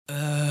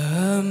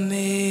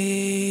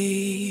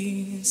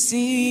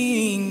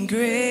Amazing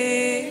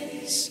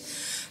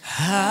grace,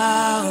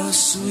 how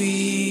sweet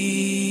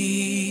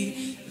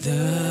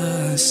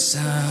the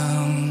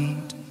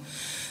sound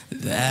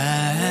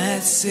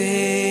that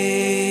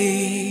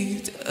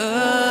saved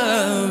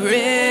a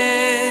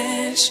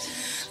wretch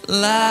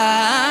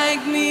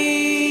like me.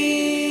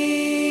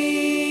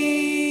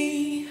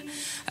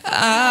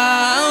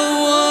 I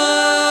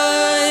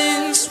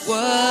once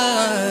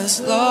was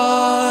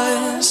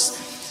lost,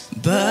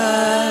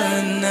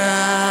 but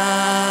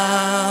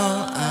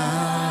now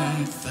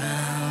I'm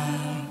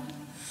found.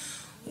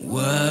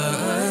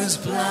 Was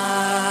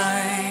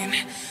blind,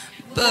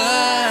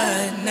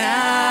 but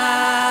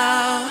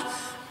now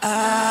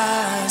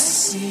I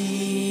see.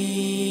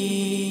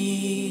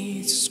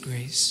 It's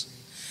grace.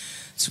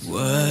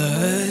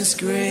 'Twas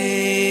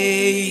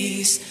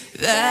grace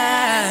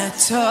that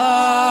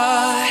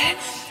taught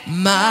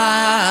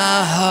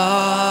my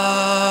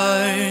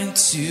heart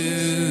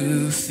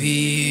to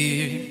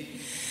fear,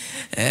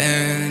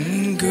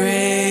 and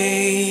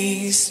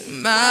grace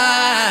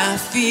my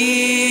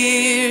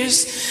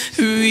fears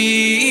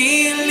relieved.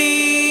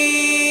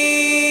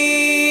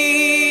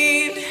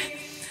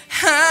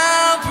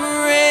 How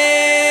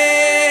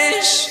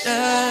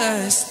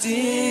precious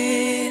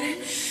did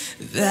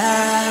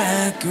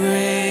that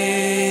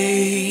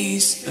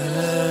grace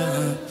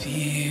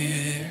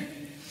appear,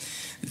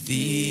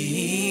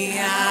 the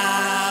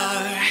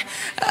hour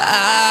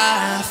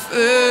I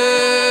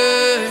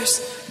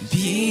first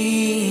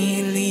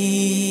believed.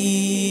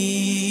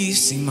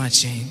 Sing my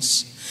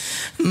chains.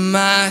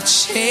 My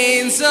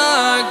chains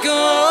are gone.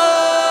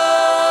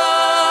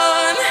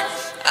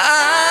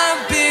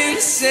 I've been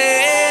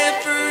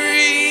set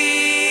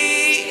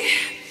free.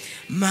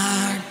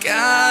 My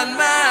God,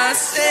 my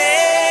Savior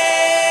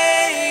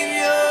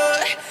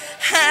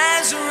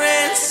has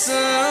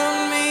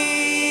ransomed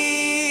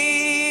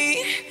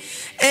me.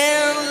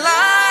 And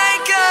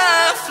like a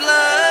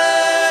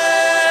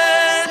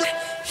flood,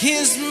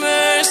 His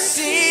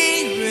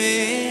mercy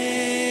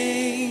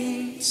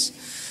reigns.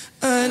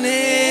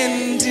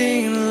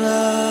 Unending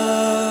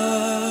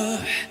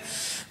love,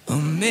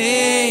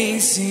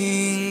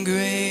 amazing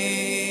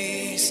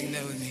grace. Sing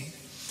that with me.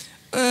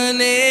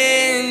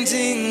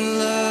 Unending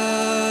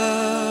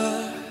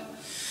love,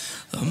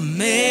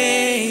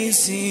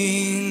 amazing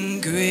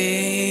grace.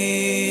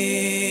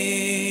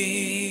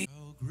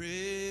 How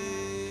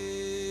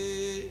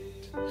great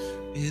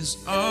is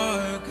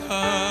our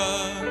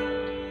God?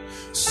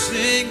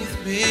 Sing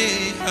with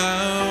me,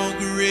 how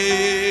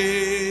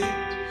great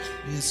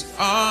is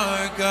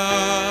our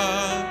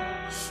God.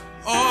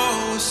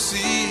 Oh,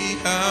 see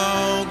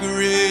how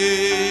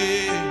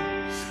great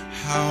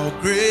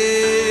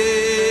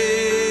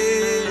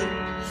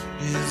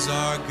is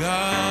our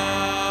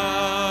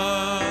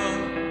God.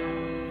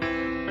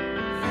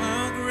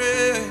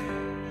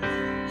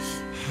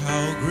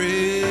 How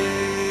great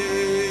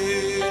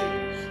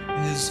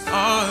is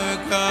our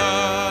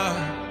God.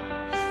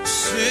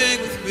 Sing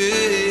with me,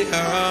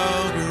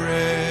 how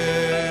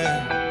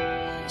great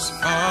is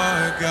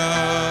our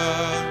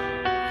God.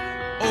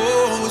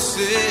 Oh,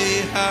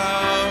 say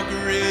how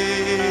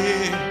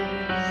great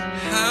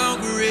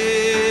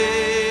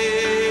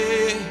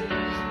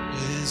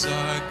is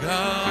our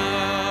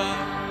God.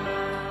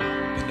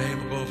 The name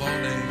above all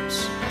names.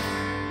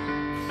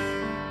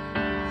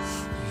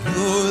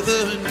 You're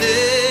the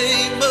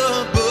name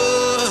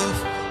above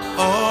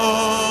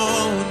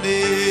all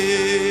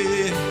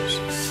names.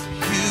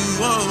 You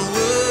are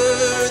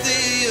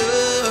worthy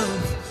of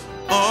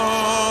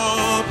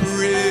all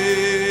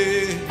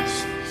praise,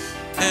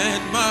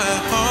 and my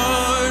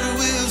heart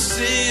will sing.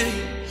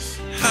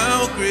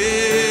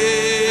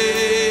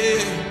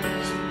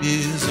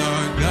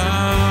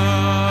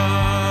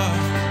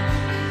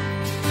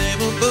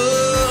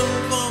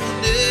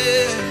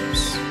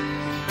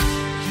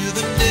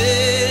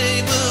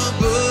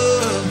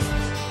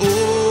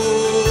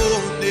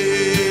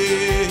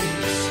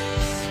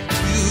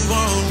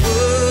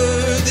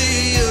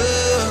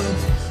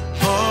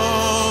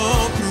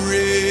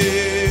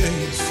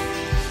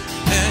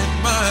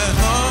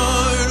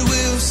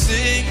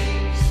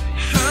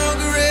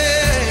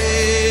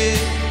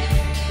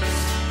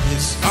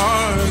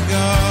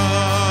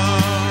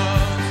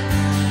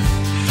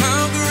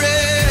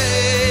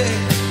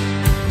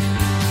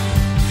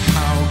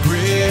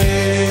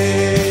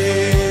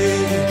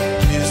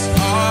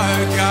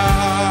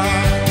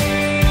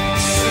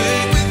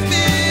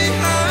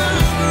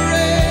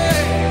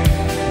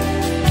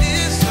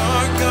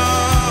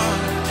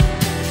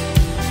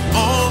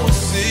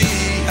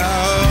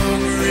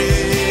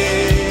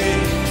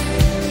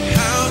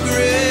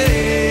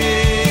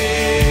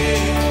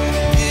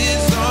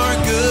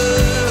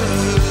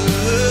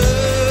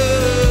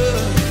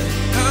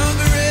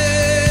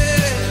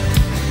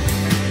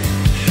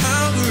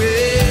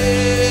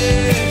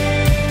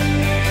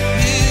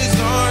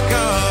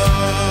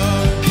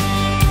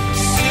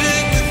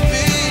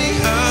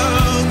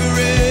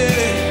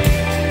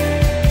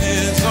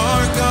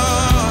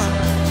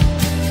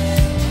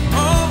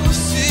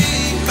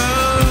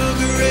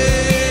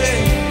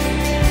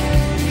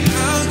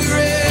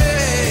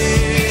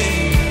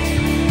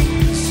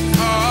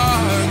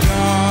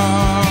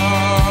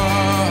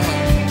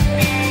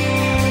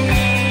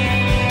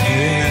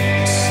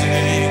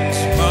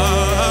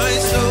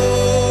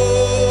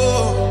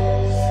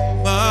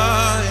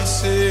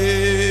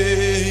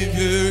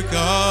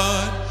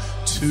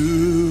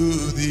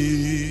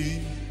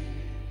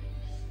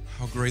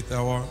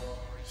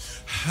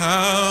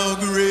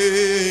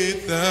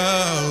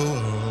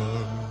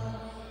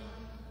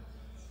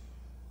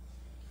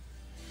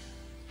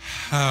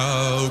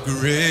 how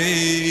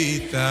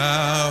great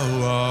thou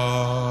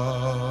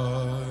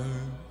art.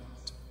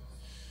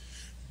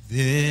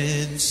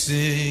 Then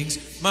sings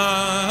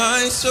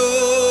my soul,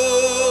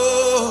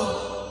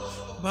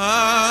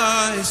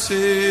 my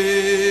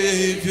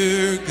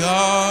Savior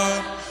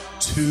God,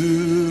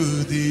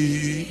 to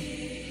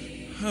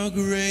thee. How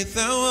great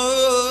thou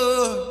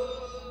art.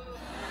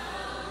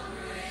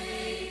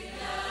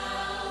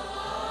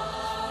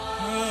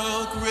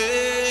 How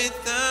great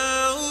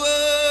thou art.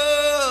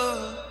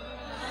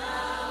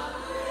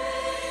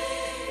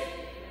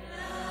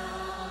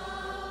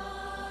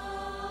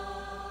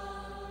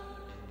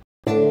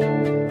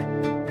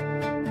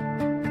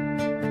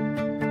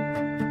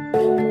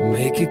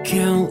 Make it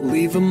count,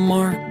 leave a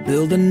mark,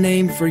 build a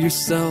name for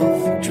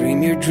yourself.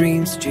 Dream your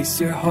dreams, chase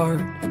your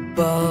heart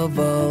above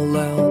all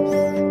else.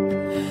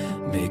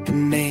 Make a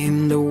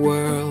name the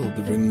world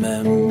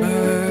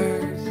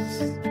remembers.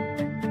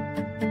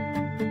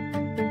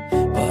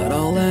 But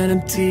all an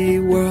empty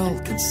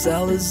world can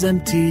sell is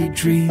empty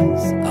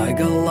dreams. I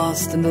got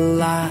lost in the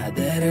lie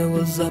that it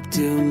was up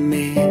to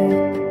me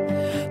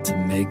to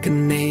make a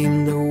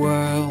name the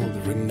world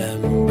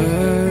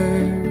remembers.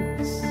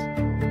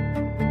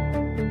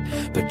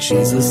 But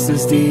Jesus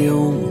is the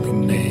only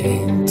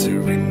name to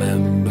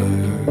remember.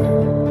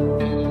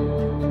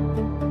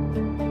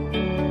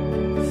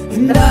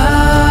 And I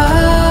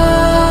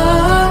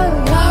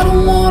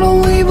don't want to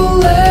leave a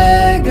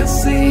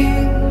legacy.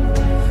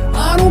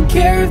 I don't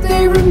care if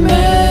they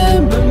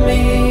remember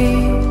me.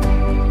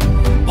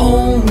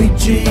 Only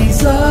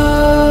Jesus.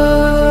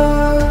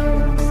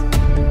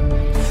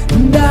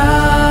 And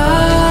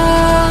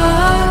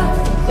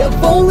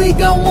I've only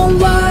got one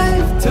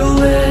life to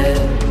live.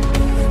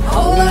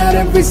 I'll let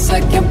every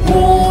second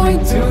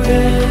point to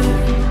it.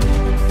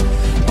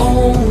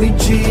 Only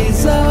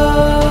Jesus.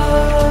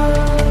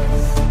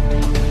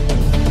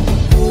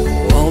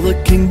 All the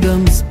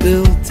kingdoms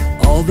built,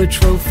 all the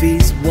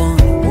trophies won,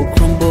 will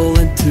crumble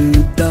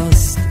into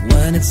dust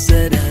when it's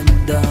said and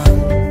done.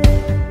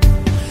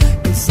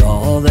 'Cause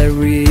all that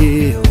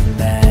really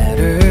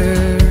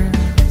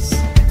matters,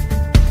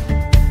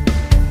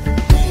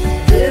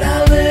 did I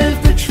live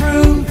the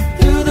truth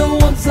through the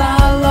ones I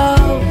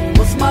love?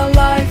 Was my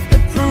life the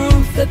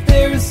proof that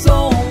there's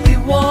only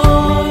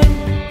one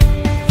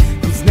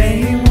whose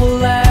name will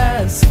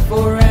last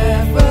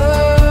forever?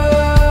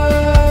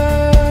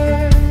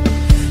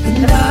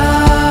 And I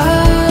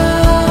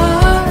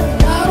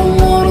don't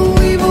want to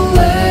leave a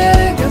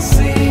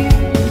legacy.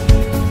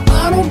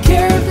 I don't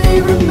care if they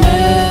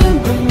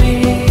remember me.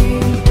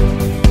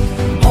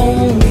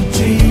 Only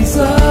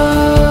Jesus.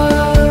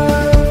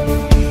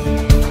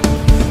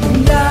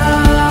 And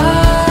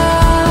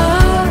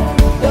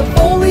I've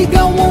only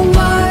got one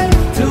life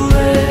to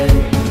live.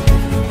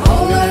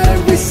 I'll let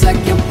every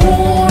second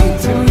point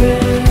to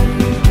it.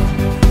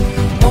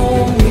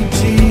 Only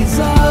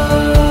Jesus.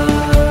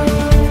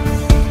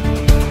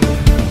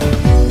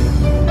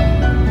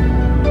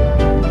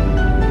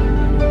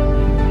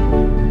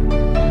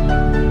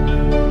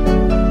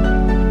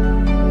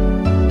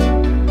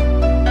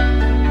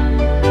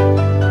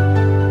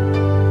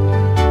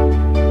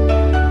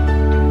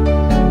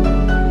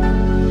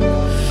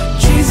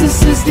 Jesus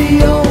is the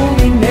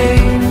only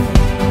name.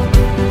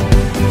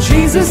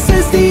 Jesus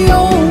is the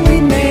only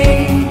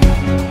name.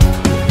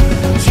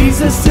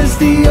 Jesus is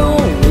the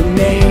only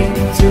name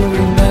to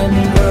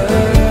remember.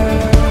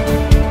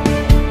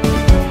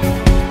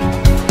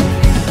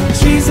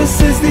 Jesus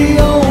is the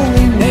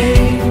only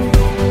name.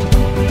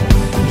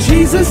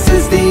 Jesus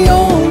is the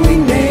only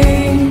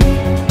name.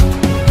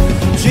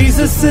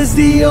 Jesus is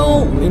the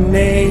only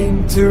name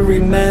to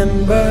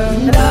remember.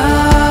 And I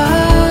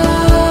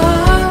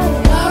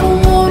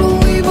don't want to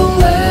leave a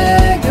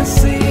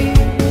legacy.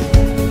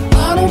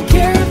 I don't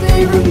care if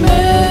they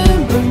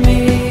remember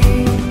me.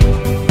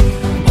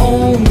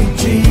 Only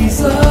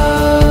Jesus.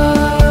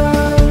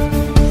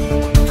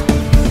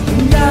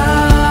 And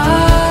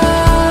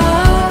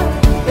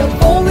I've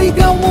only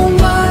got one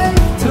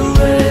life to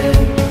live.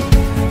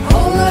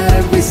 I'll let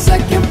every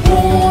second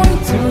point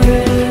to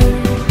it.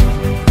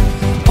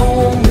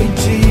 Only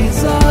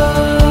Jesus.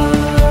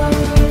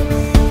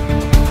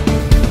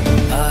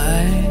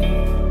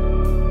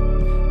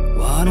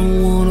 I don't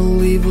want to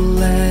leave a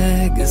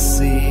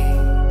legacy.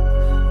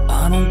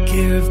 I don't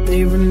care if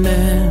they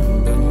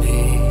remember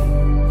me.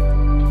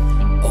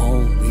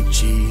 Only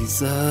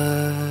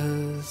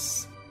Jesus.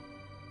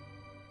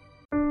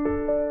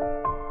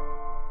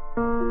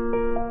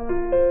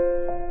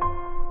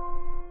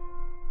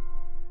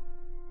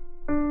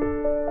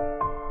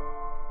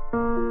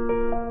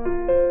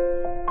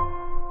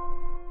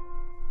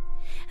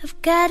 I've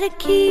gotta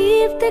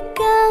keep the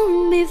gun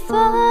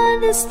before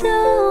the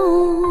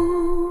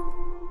storm.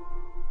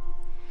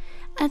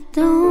 I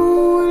don't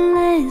want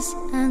less,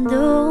 I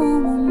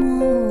don't want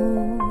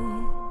more.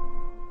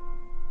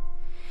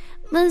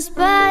 Must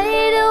by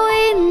the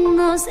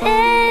windows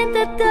and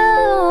the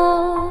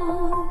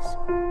doors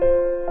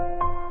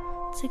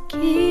to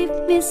keep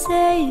me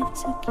safe,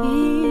 to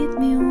keep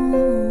me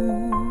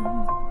warm.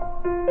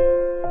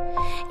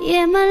 Yeah,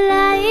 Yeah, my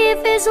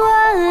life is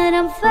what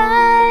I'm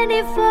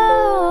fighting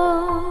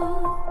for.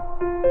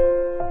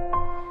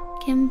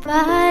 Can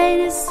buy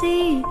the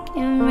sea,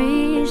 can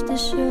reach the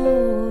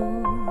shore.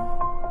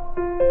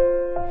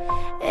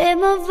 And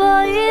my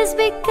voice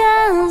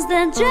becomes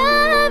the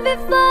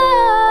driving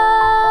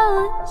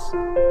force.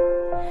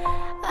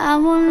 I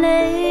won't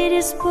let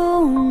it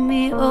pull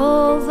me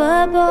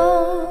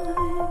overboard.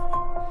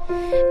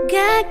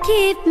 God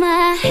keep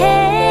my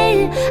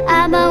head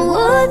above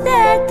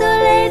water,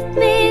 don't let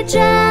me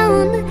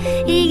drown.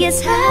 It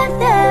gets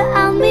harder,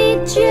 I'll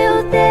meet you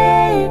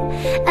there.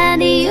 I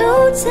need you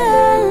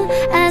turn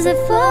as I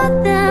fall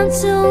down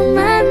to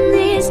my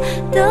knees.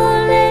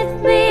 Don't let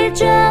me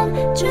drown,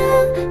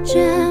 drown,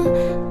 drown.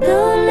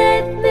 Don't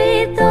let me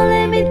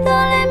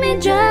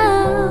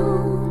drown.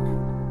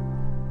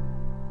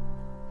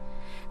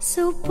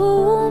 So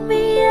pull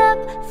me up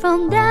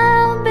from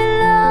down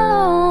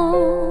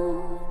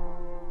below,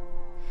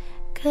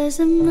 'cause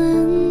I'm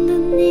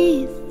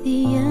underneath the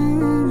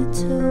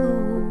undertow.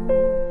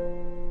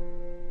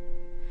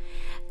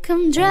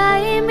 Come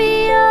dry me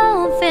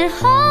off and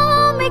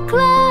hold me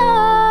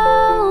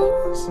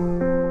close.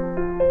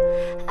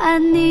 I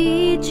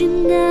need you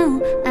now,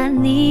 I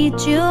need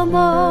you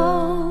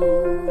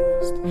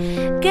most.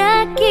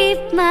 God keep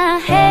my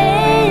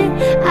head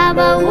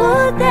above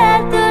water,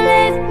 don't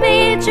let me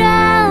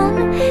drown.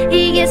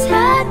 It gets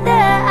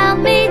harder, I'll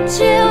meet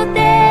you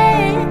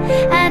there.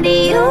 I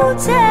need you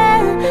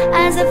turn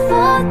as I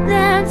fall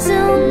down to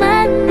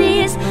my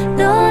knees.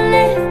 Don't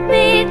let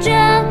me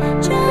drown,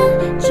 drown,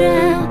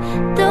 drown.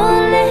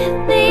 Don't let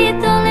me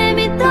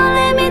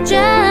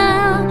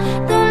drown.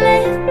 Don't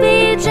let me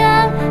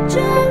drown,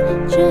 drown,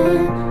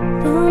 drown.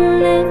 Don't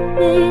let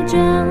me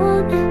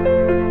drown.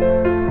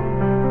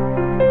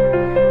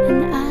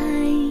 And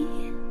I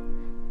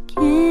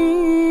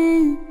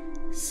can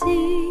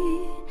see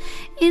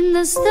in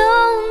the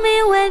stormy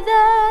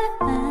weather.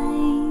 I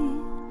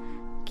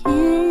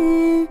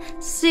can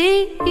see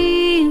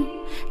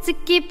to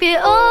keep it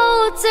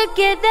all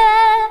together.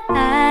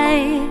 I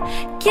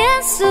can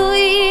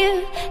swim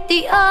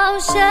the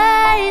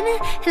ocean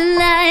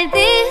like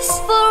this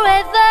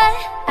forever.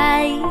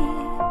 I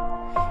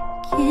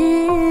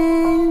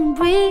can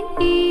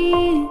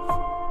breathe.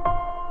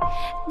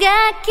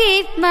 God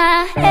keep my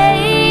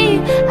head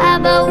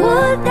above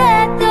water,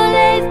 don't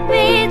let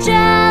me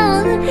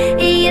drown.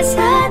 It gets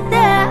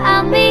harder,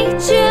 I'll meet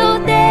you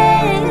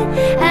there.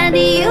 I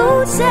need you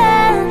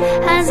turn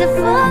as I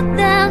fall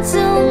down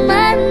to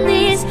my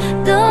knees.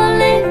 Don't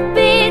let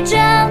me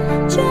drown,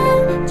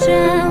 drown,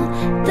 drown.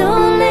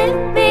 Don't let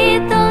me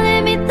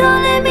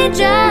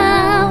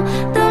drown.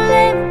 Don't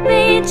let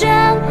me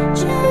drown,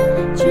 drown,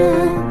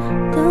 drown.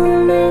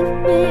 Don't let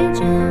me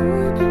drown.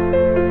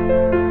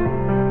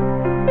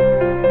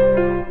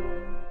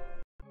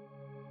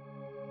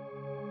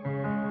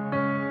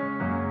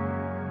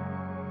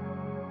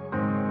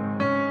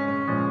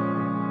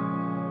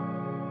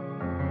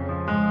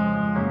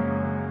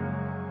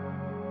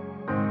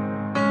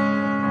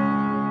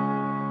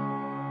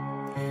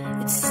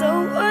 It's so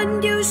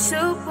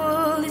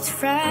unusual, it's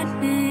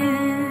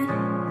frightening.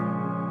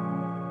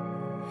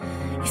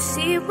 You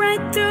see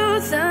right through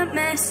the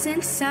mess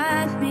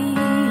inside me.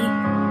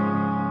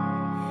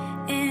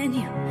 And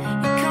you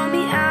call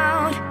me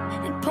out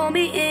and pull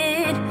me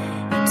in.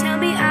 You tell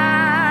me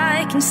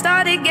I can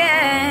start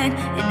again.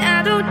 And I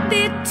don't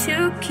need to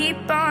keep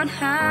on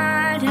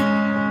hiding,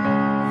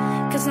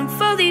 'cause I'm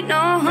fully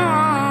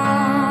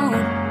known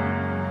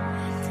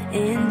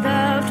and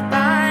loved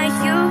by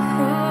you.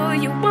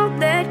 You won't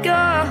let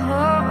go,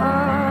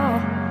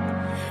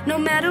 no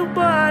matter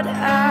what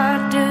I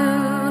do.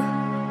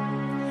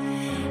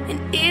 And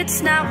it's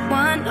not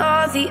one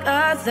or the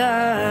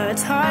other.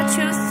 It's hard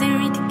truth and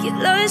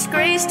ridiculous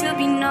grace to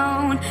be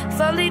known,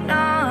 fully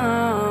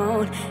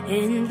known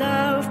and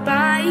loved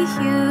by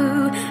you.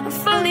 I'm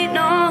fully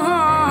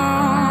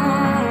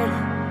known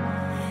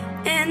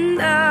and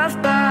loved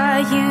by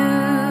you.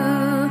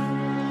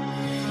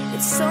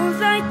 It's so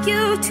like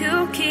you to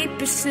keep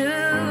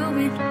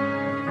pursuing.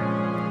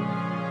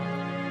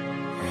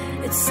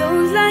 It's so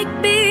like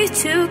me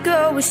to go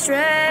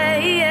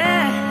astray.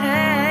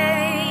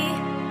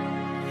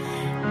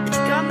 But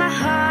you got my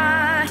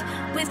heart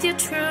with your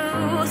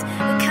truth,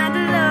 the kind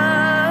of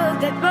love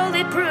that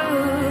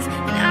bulletproof.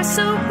 And I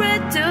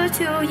surrender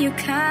to your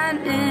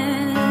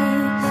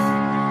kindness,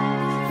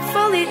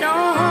 fully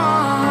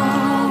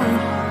known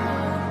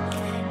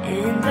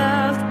and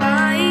loved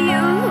by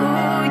you.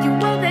 You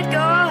won't let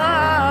go,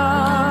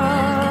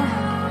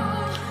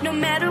 no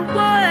matter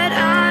what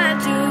I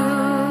do.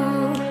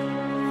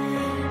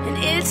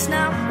 It's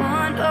not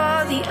one or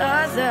the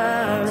other.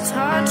 It's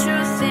hard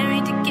truth and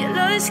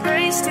ridiculous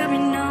grace to be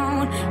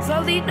known,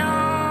 fully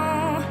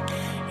known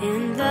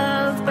and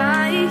loved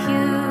by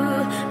you.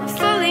 I'm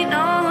fully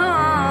known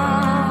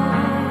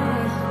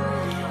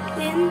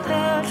and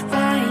loved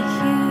by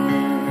you.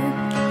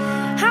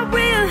 How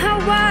real, how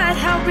wide,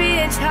 how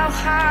rich, how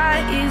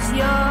high is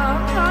your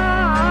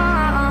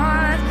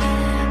heart?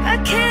 I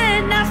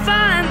cannot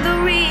find the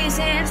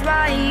reasons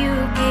why you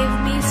give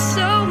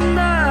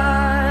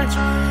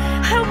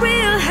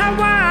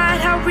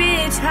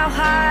how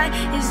high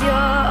is yours.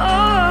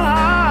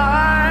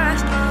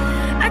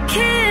 I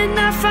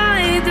cannot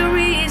find the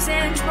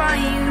reasons why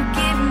you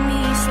give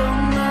me so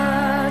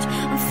much.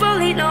 I'm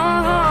falling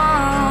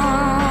on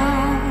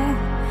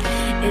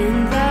in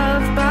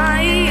love by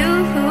you.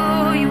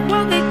 You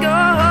won't let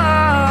go.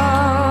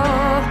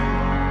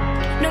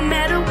 No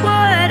matter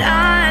what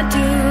I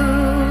do,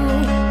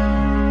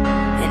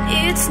 and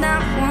it's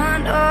not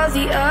one or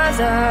the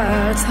other.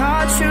 It's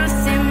hard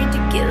truth and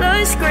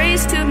ridiculous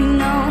grace to be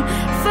known.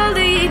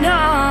 Falling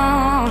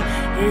on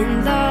in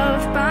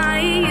love by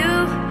you.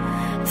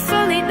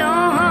 Falling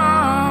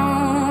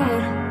on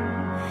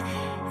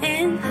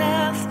in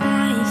love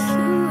by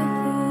you.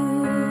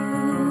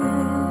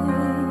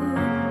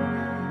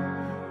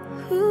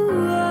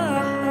 Ooh,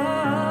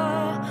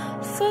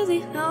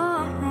 falling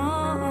on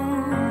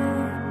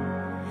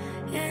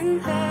in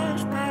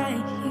love by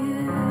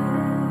you.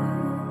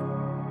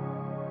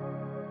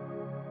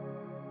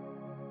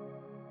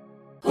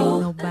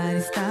 Ain't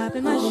nobody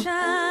stopping my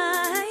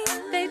shine.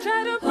 They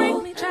try to break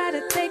me, try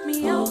to take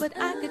me out, but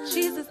I got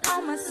Jesus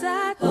on my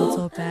side. Felt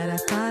so bad I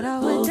thought I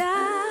would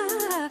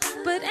die,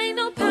 but ain't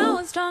no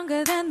power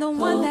stronger than the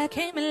one that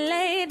came and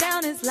laid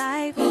down his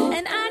life.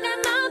 And I got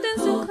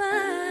mountains to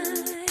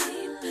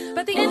climb,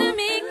 but the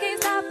enemy can't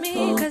stop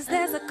me, cause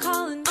there's a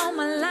calling on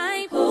my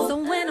life. So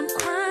when I'm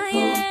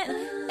crying,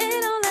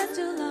 it don't last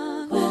too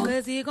long,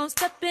 cause he gon'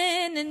 step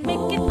in and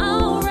make it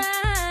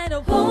alright.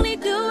 Or won't he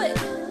do it?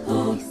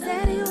 He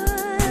said he would.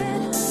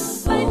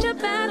 Fight your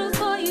battles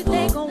for you,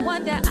 they gon'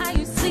 wonder how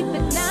you sleep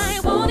at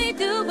night. Won't he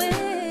do it?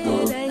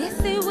 Yes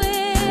he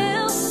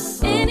will.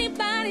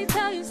 Anybody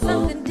tell you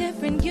something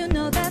different, you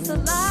know that's a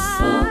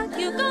lie.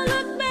 You gon'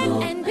 look back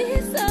and be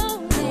so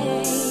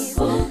amazed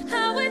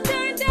how it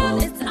turned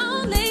out, it's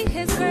only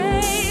his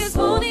grace.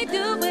 Won't he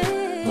do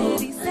it?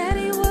 He said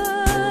he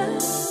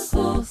would.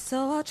 So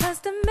I'll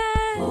trust him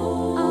at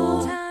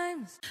all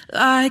times.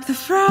 Like the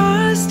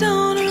frost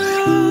on a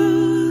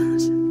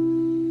rose,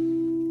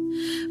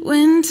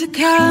 winter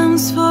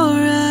comes for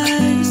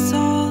us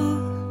all.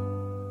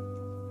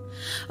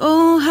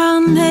 Oh, how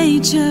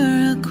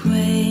nature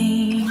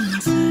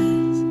acquaints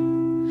us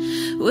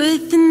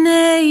with the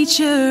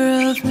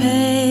nature of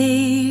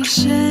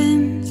patience.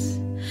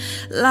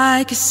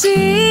 Like a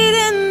seed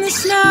in the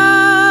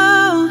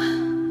snow,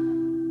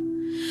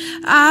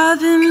 I've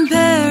been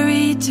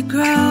buried to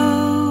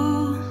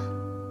grow.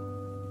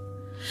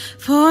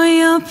 For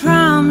your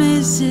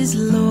promise is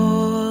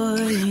loyal,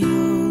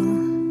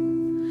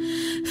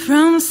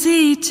 from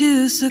sea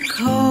to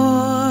sequoia.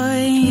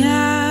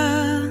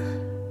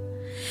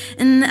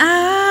 And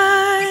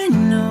I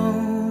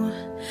know,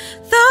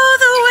 though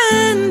the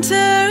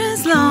winter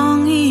is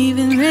long,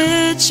 even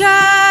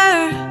richer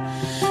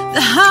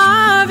the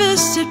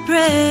harvest it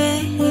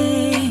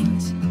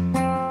brings.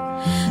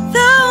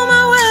 Though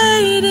my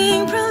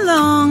waiting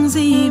prolongs,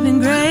 even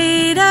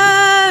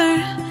greater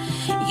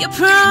your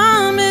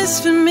promise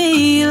for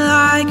me.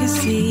 Like a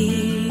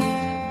seed,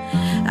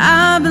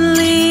 I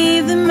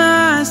believe that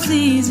my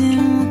season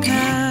will come.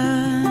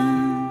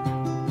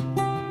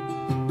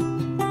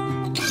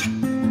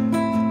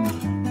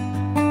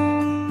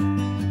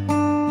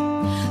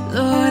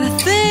 Lord, I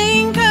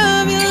think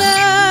of your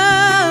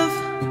love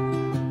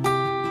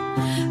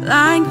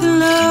like the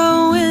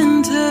low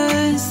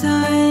winter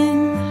sun.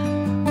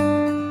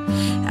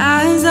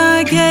 As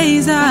I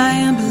gaze, I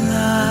am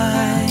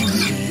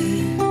blinded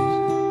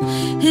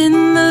in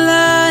the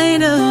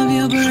light of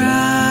your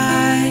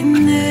brightness.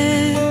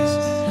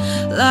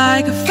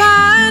 Like a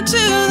fire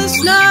to the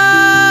snow,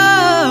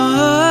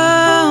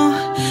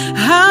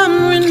 I'm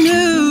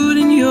renewed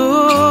in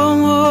your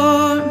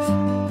warmth.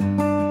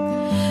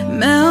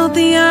 Melt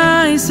the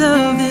ice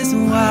of this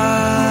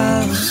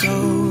wild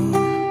soul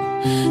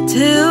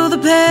till the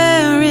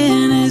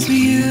barren is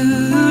beautiful.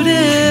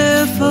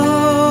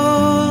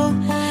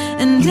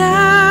 And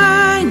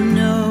I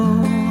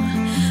know,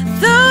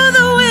 though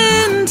the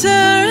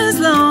winter is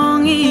long,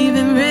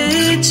 even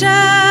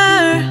richer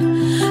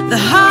the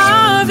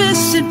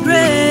harvest it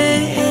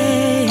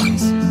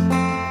brings.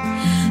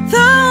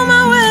 Though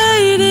my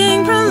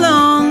waiting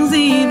prolongs,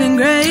 even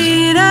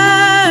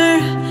greater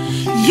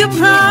your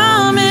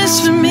promise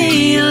for me.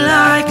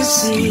 Like a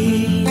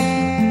seed,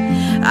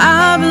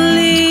 I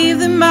believe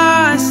that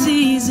my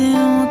season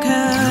will come.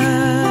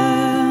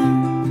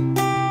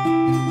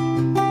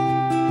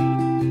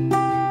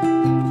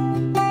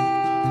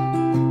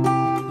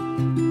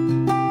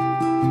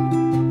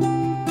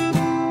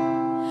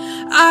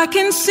 I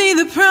can see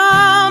the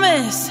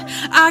promise,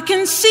 I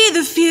can see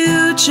the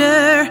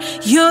future.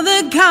 You're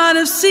the God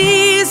of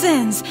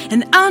seasons,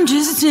 and I'm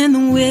just in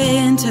the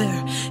winter.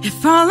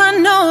 If all I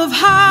know of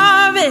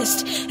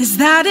harvest is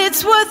that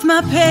it's worth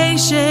my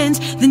patience,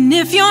 then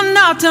if you're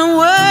not done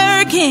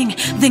working,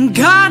 then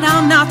God,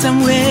 I'm not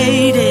done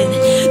waiting.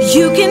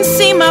 You can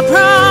see my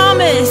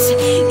promise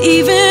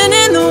even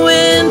in the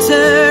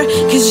winter,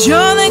 'cause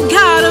you're the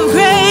God of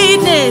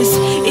greatness,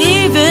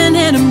 even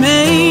in a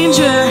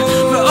manger.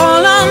 For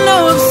all I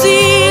know of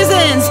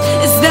seasons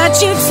is that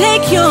you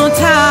take your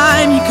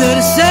time. You could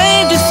have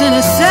saved us in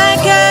a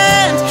second.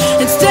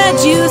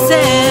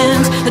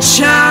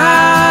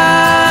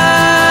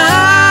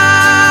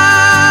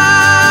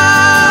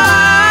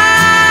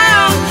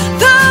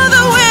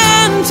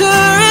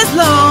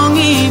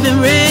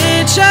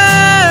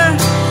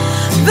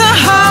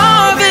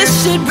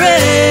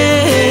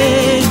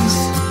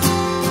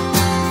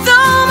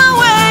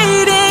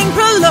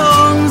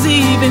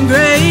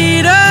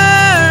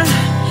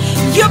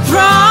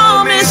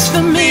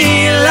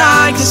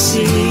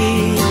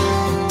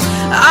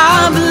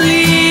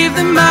 believe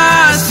that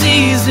my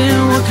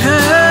season will come.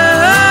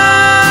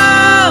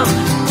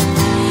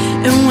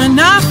 And when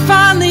I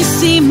finally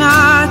see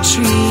my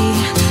tree,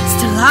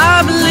 still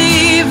I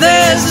believe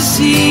there's a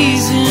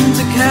season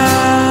to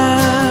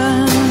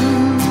come.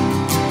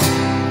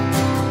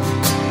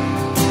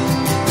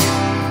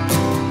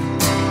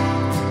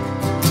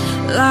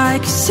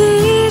 Like a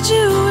seed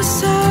you were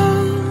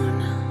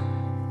sown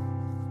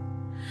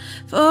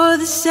for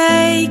the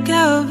sake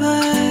of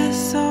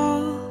us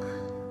all,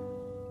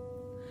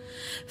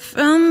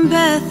 from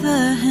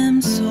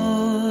Bethlehem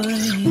soil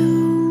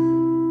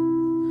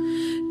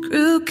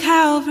grew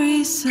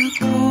Calvary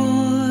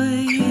sequoia.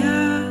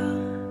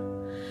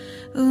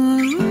 Ooh.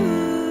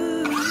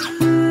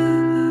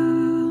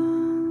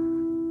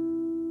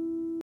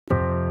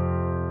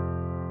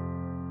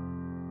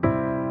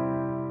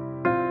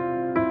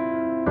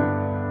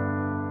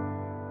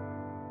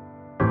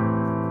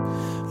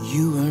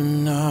 You are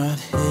not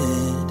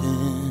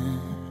hidden.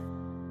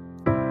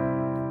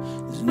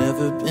 There's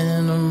never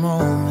been a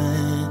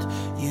moment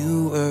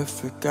you were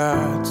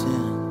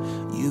forgotten.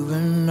 You were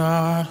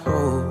not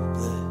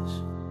hopeless.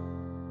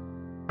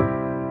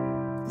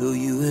 Though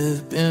you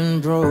have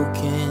been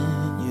broken,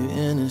 your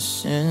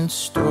innocence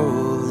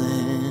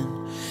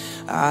stolen,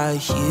 I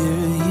hear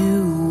you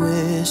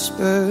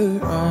whisper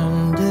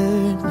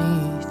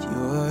underneath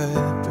your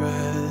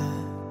breath.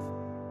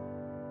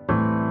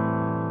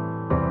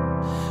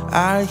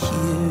 I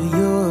hear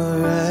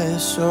your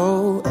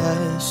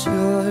SOS,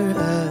 your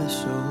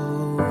SOS.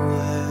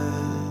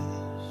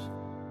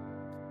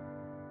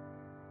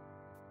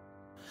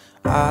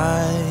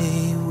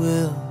 I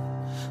will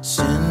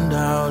send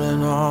out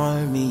an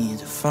army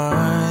to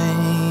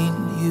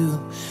find you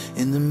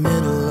in the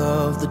middle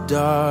of the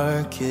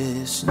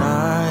darkest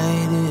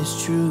night.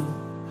 It's true,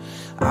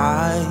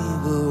 I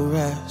will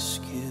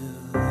rescue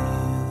you.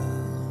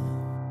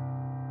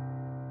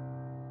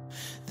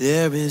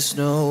 There is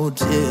no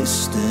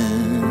distance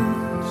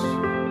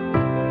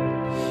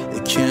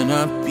that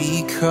cannot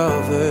be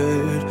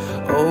covered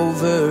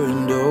over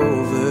and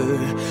over.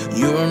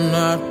 You're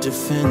not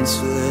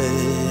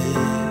defenseless.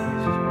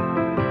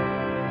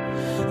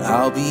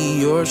 I'll be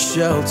your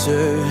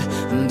shelter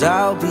and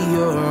I'll be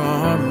your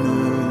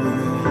armor.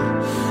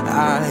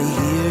 I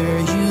hear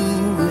you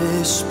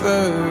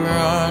whisper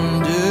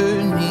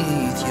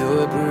underneath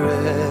your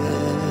breath.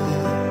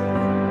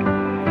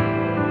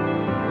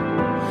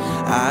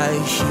 I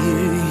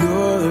hear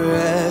your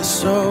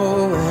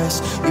SOS,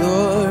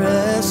 your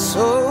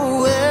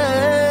SOS,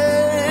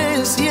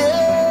 yeah.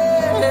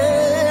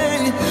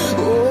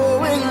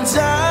 Oh, and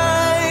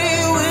I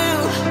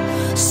will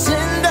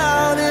send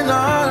out an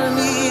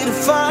army to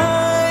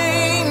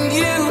find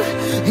you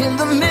in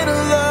the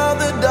middle of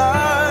the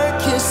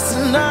darkest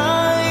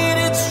night.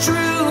 It's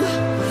true,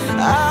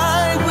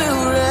 I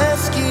will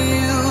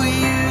rescue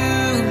you.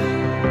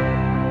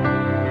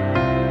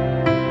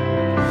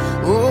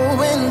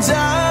 Oh, and I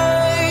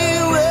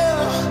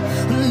will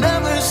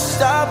never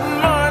stop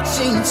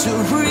marching to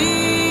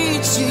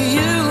reach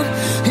you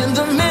in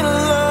the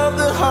middle of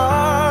the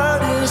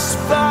hardest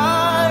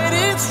fight.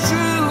 It's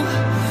true,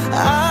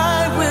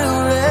 I will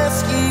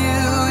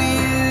rescue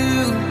you.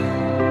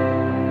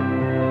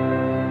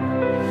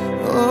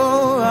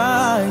 Oh, I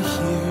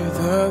hear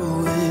the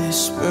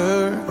whisper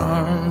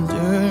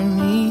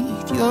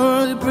underneath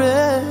your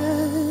breath.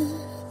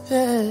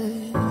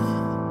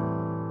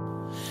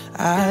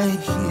 I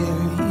hear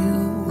you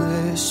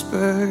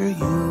whisper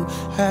you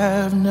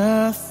have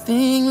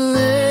nothing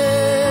left.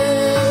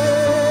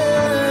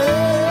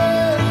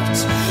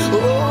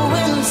 Oh,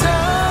 and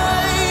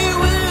I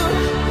will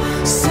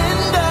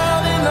send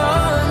out an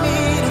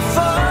army to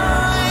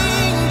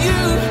find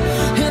you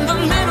in the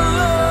middle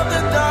of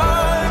the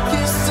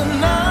darkest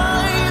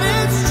night.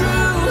 It's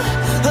true,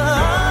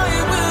 I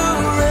will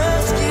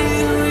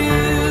rescue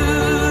you.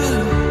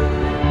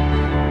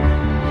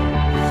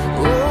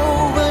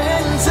 Oh,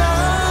 and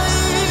I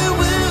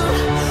will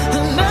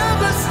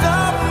never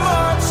stop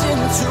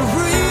marching to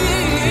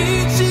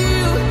reach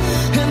you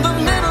in the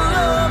middle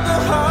of the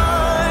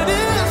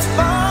hardest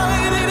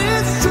fight. It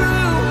is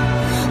true,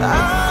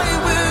 I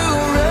will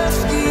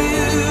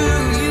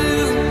rescue you.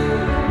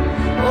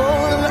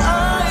 Oh, and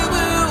I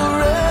will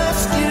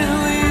rescue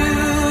you.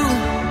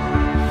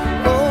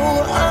 Oh,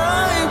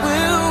 I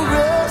will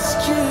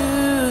rescue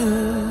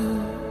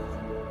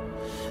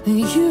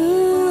you.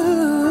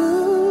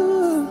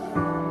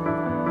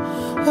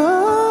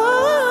 Oh,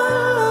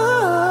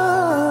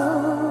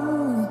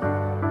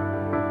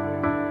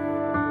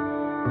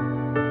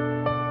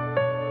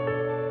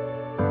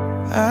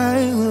 I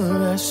will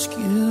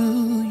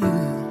rescue you.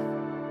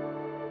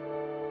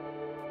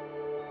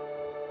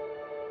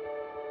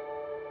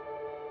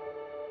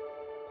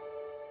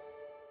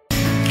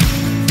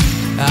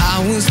 I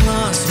was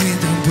lost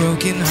with a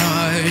broken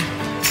heart.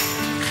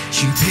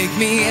 You picked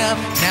me up,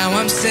 now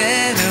I'm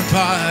set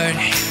apart.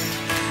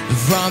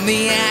 From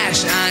the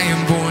ash I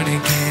am born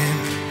again,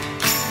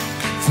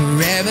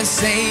 forever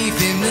safe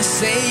in the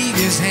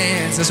Savior's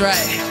hands. That's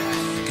right,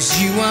 'cause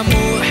you are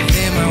more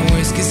than my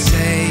words could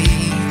say.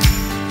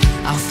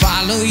 I'll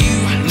follow you,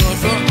 Lord,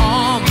 for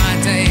all my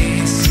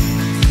days,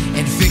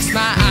 and fix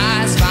my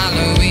eyes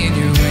following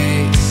your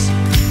ways.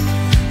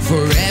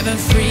 Forever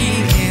free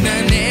in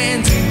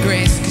unending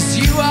grace. 'Cause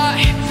you are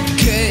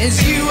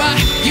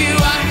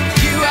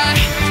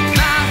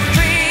my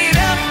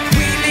freedom.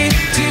 We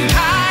lift you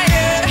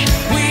higher,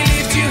 we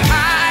lift you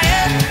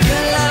higher.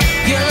 Your love,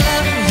 your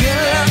love, your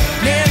love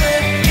never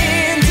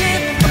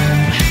ending.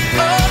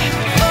 Oh,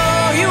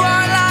 oh, you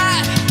are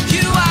alive,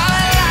 you are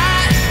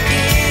alive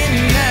in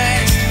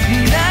us.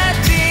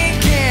 Nothing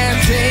can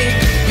take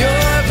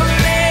your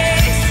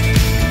place.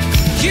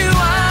 You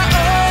are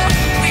all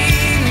we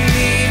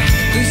need,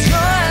 'cause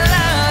your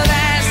love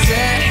has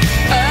set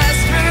us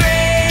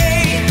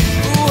free.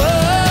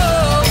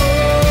 Whoa,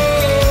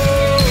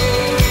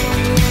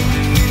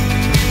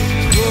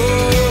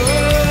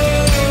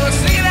 whoa,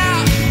 sing it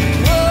out.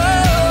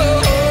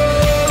 Whoa,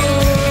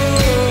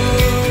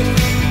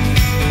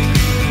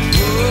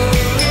 whoa.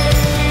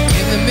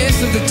 In the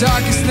midst of the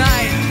darkest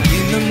night,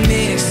 in the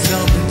midst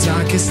of the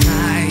darkest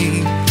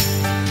night,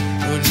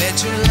 Lord, let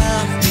your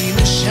love be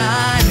the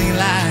shining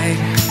light,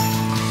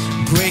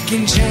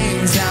 breaking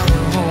chains that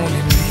were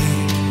holding me.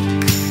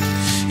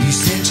 You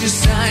sent your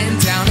son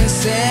down and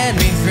set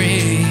me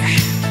free.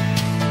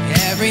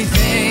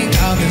 Everything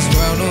of this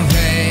world will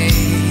fade.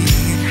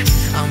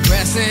 I'm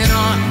pressing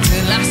on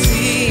till I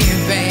see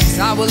your face.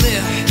 I will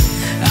live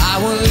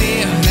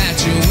that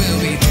your will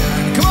be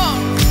done. Come on!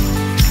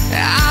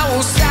 I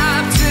won't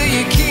stop till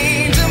your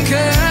kingdom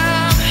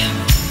come.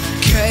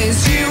 'Cause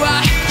you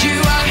are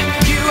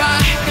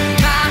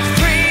my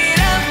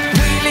freedom.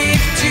 We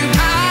lift you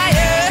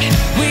higher,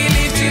 we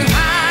lift you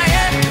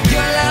higher.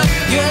 Your love,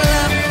 your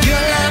love,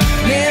 your love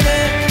never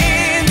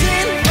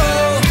ending.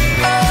 Oh,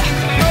 oh,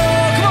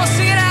 oh, come on,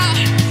 sing it out.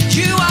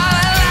 You are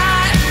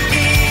alive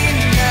in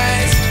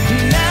us.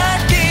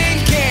 Nothing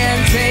can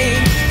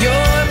take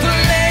your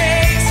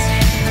place.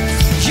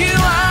 You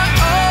are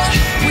all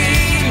we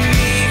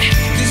need,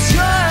 'cause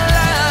your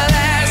love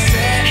has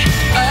set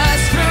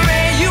us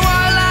free. You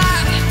are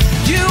alive,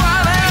 you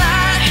are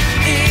alive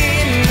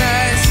in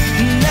us.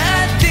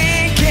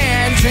 Nothing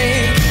can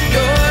take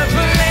your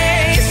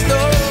place.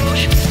 No,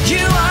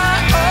 you are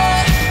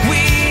all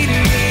we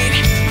need,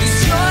 'cause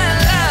your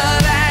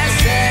love has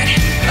set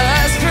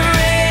us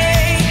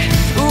free.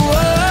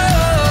 Whoa,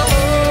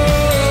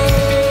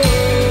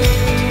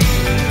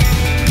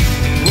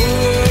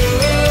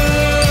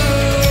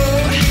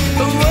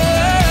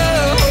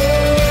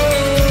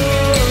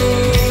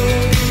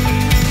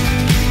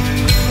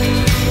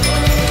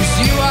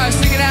 you are,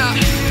 sing it out.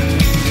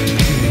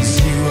 'Cause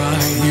you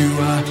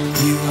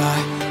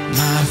are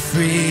my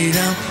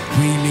freedom.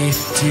 We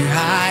lift you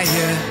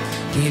higher,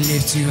 we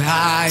lift you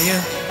higher.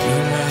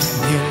 Your love,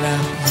 your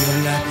love, your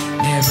love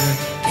never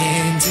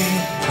ending.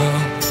 Oh,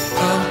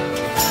 oh.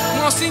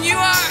 Come on, sing you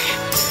are.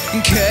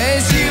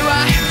 'Cause you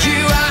are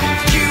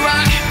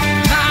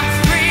my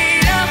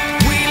freedom.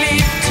 We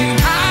lift you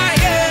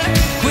higher,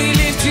 we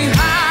lift you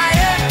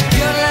higher.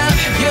 Your love,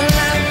 your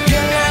love,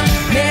 your love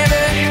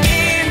never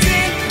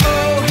ending.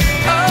 Oh,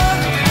 oh,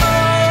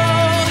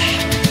 oh.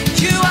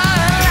 You are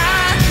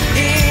alive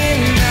in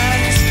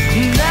us.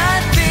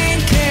 Nothing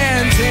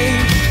can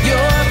take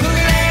your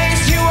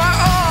place. You are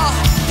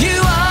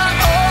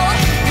all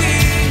we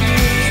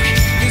need,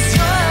 'cause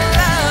your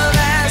love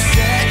has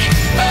set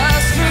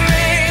us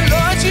free.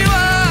 Lord, you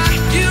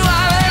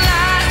are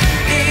alive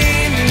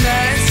in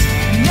us.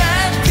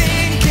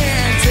 Nothing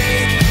can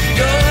take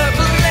your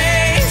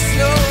place.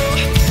 No,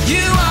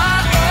 you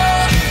are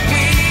all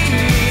we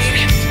need,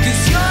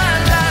 'cause your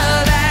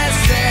love has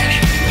set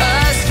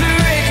us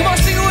free. Come on,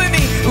 sing it with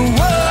me.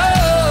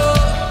 Whoa.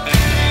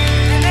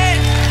 Amen.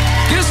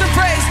 Give us some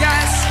praise,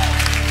 guys.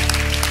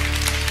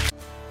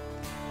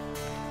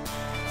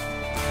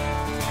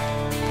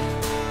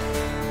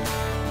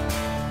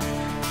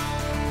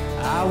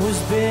 I was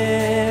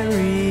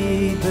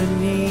buried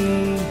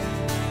beneath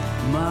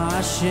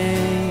my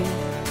shame.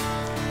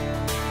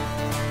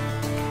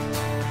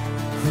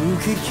 Who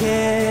could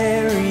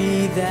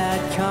carry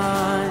that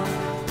kind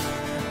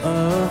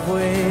of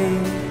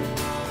weight?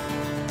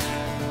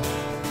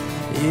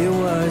 It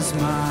was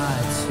my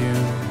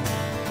tomb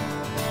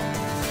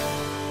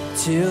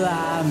till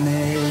I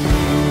made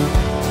you.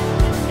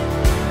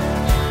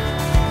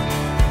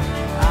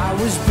 I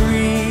was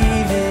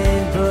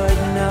breathing but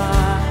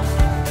not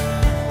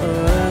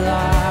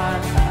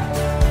alive.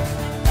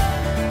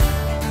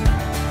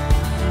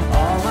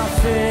 All my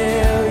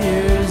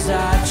failures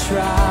I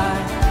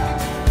tried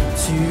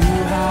to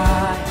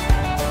hide.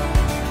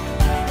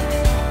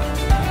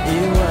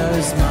 It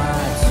was my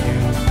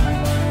tomb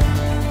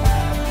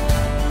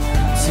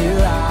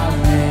till I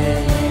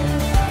met you.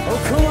 Oh,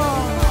 come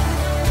on.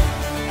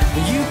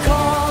 You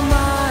call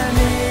my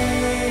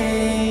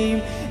name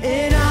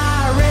and I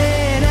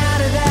ran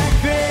out of that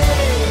grave.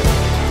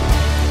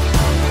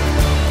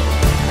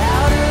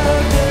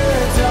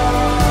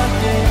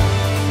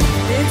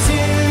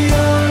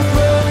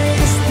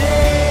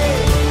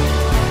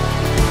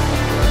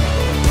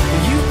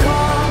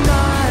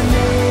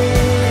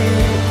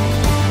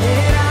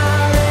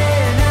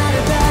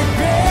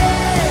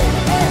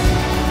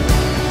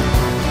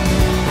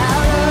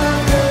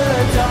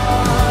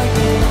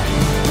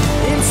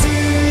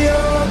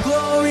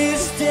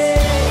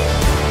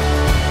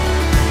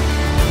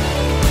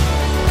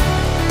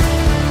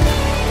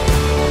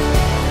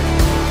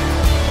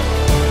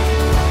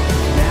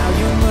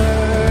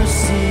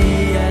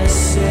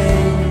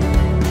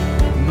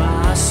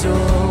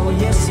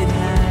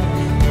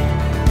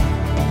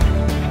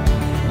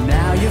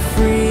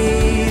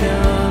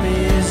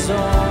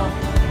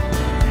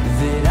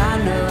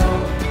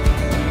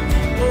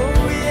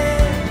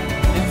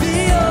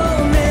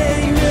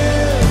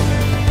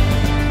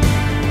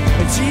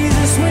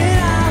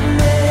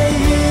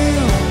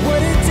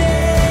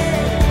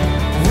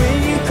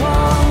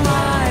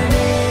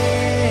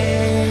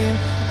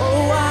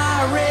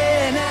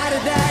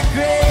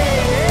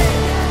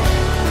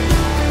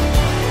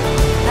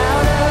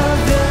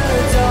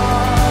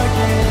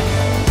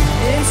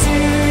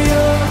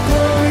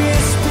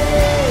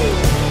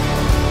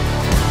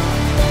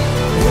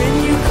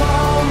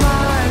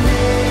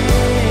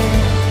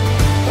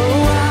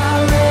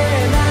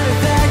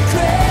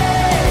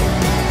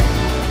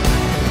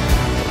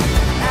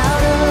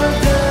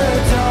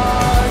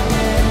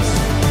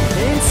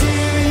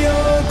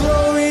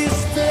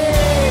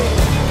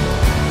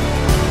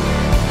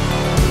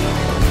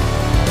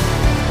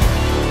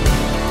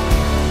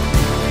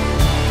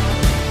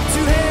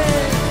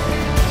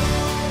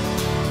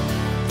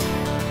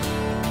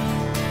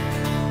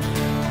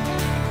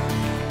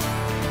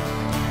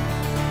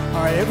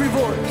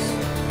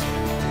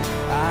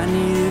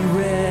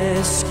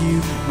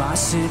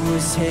 sin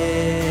was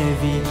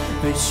heavy,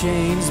 but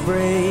chains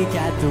break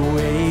at the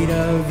weight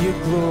of your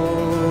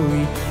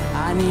glory.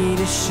 I need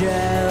a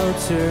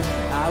shelter,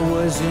 I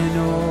was an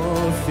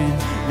orphan,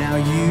 now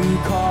you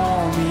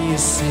call me a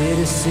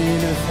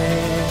citizen of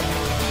heaven.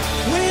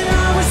 When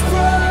I was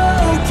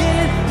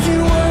broken, you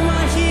were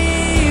my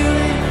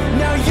healing,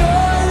 now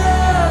your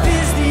love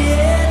is the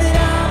air that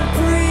I'm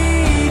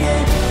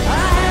breathing.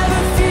 I have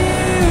a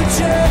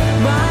future,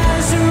 my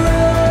eyes are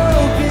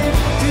open,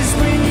 'cause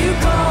when you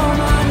call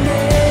my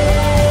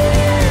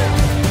name,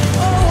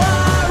 oh,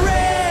 I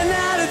ran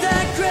out of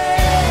that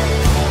grave,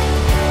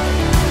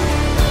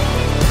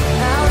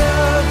 out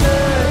of the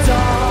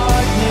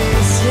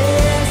darkness,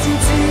 yes,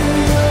 into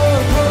your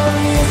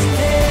glorious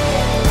day.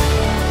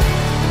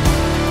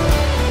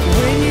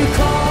 When you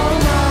call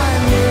my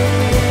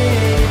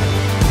name,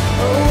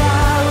 oh,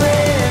 I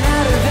ran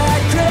out of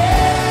that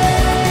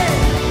grave,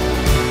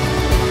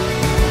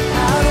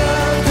 out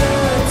of the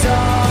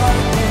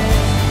darkness,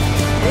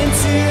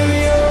 into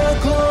your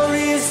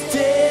glorious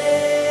day.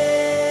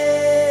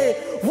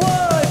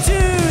 1,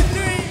 2,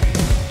 3.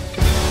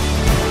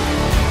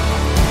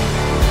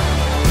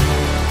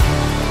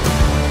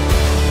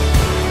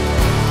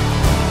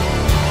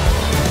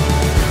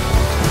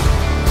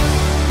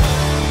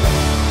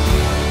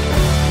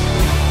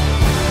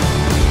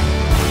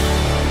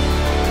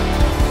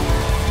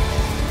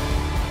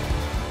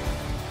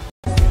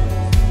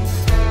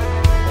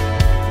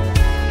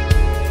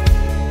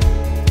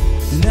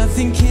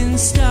 Nothing can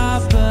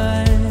stop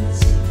us,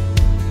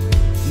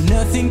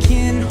 nothing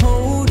can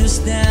hold us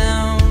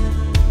down.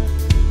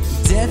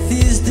 Death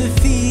is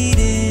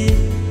defeated,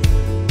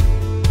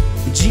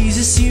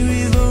 Jesus, you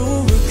have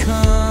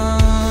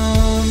overcome.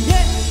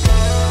 Yeah.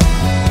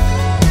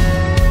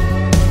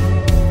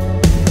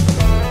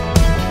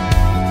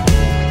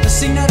 Let's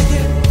sing that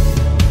again.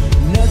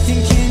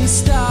 Nothing can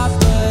stop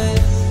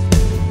us,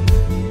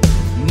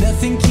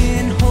 nothing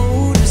can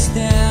hold us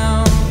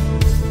down.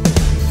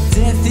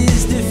 Death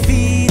is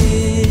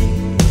defeated,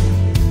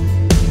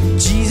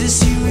 Jesus,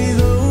 you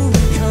have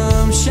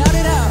overcome. Shout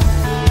it out,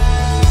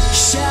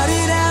 shout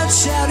it out,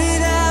 shout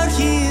it out.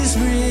 He is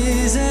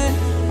risen,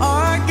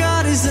 our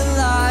God is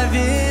alive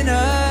in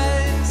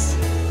us.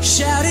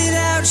 Shout it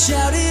out,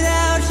 shout it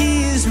out.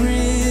 He is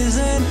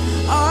risen,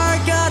 our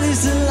God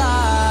is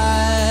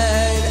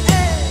alive.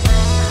 Hey!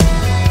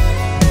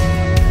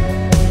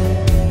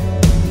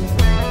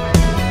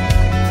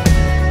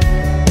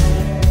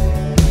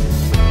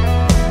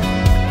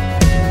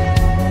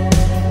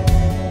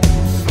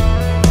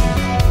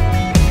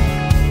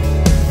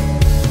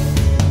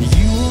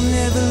 You will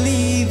never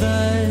leave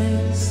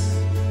us.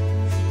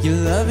 Your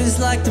love is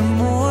like the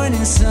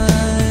morning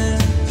sun,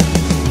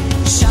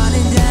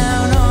 shining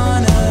down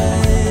on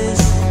us.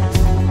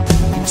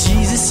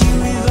 Jesus, you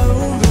have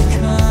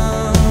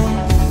overcome.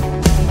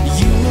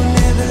 You will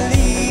never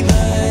leave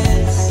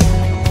us.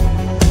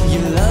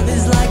 Your love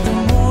is like the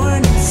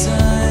morning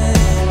sun,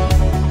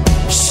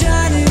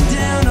 shining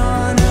down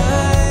on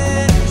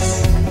us.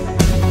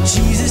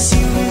 Jesus,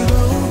 you have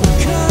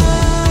overcome.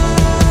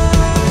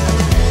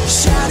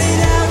 Shout it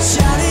out,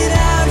 shout it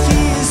out.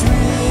 He is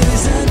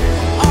risen,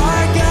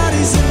 our God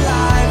is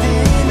alive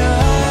in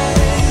us.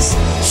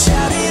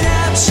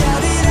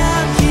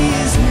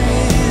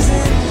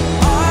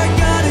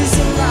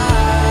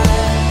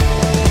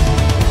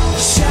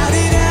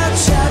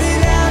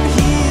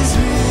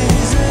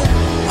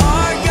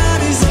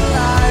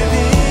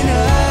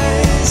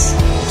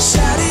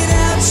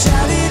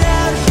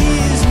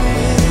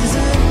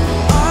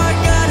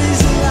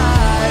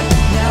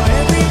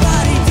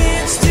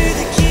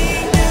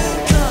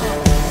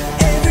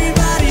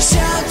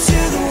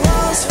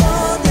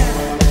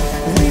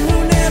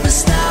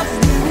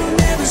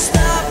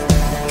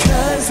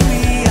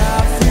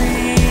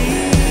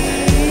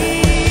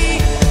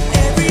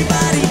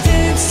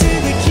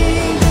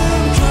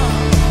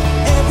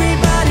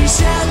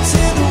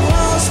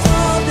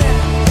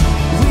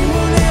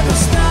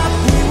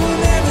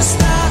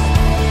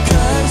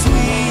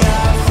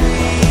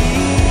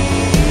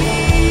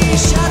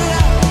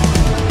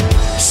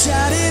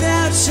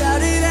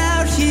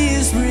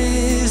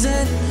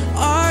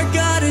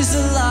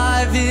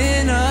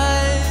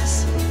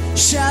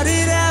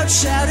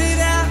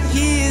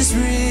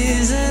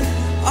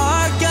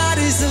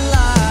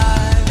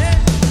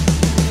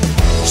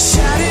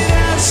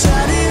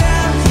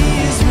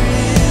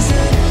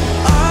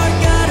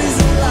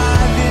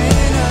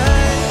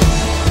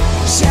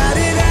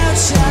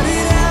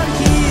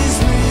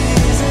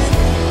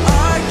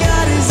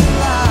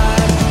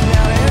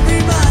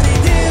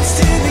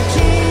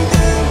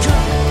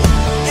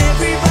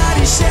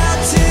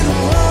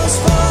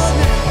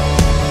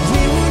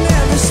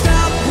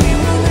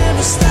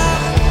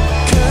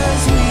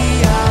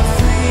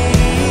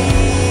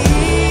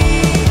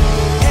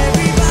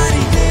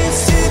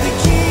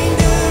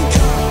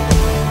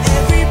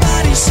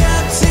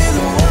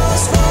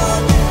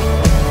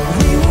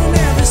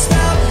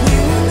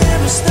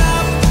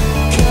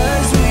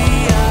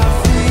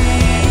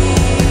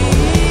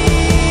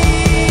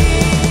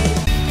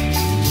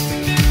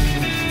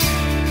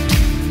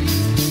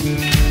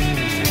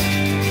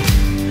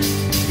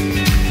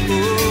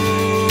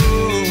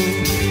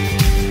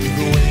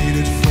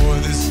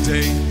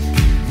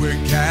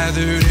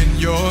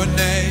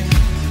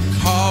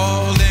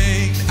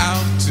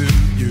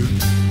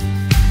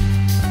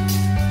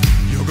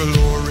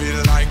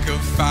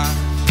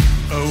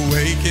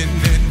 seeking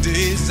and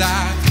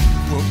desire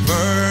will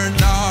burn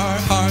our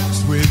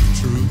hearts with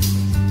truth.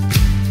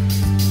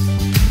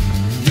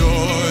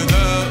 You're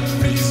the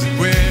reason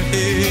we're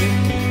here.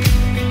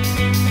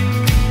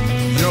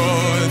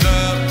 You're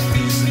the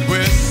reason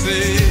we're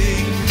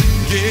singing.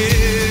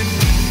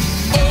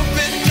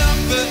 Open up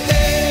the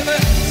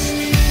heavens,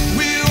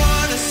 we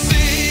wanna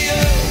see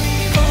you.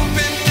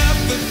 Open up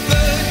the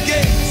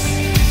floodgates,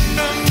 a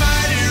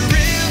mighty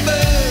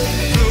river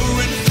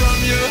flowing from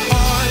your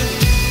heart,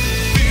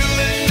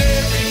 filling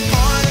every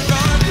part of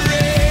our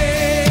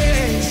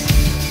praise.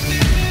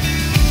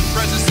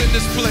 Presence in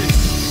this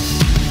place,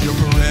 your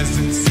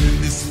presence in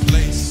this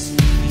place,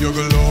 your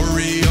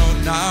glory on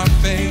our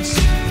face,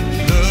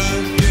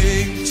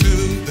 looking to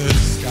the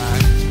sky,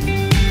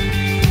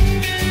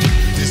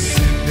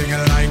 descending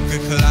like a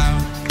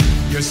cloud.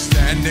 You're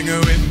standing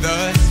with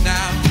us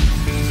now,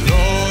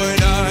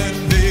 Lord,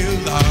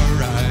 unveil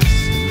our eyes.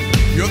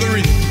 You're the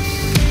reason.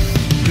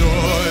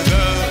 You're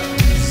the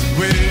reason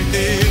we're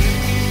here.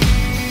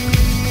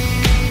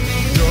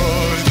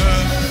 You're the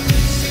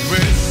reason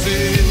we're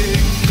singing.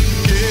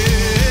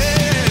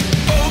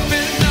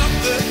 Open up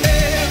the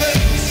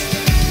heavens,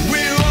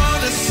 we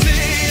wanna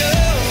see you.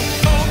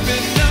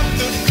 Open up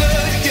the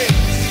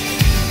floodgates,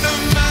 the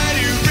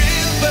mighty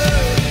river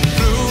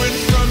flowing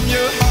from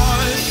your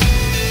heart,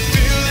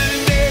 filling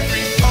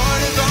every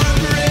part of our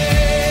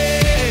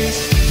praise.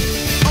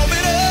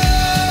 Open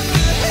up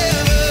the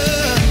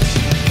heavens,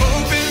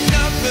 open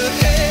up the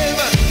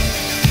heavens,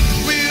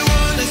 we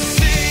wanna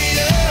see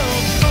you.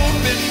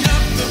 Open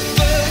up the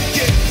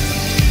floodgates,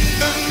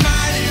 the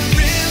mighty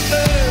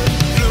river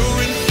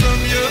flowing from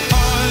your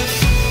heart,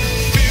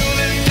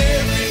 filling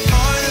every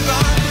part of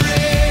our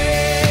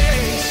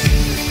praise.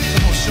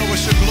 Come on, show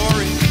us your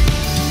glory.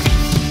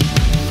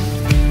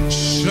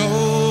 Show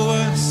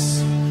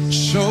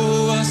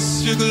us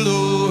your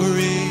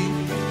glory.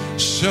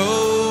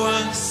 Show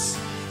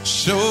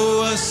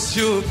us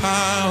your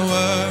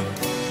power.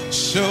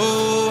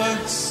 Show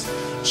us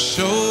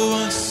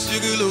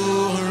your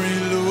glory,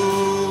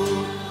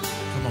 Lord.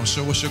 Come on,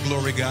 show us your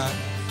glory, God.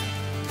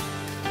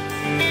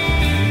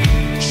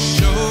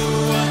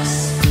 Show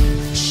us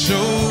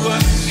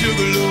your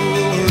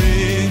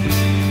glory.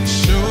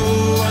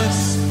 Show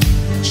us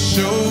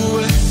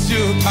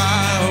your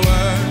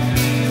power.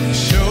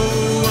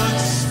 Show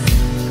us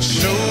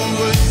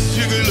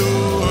your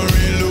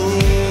glory,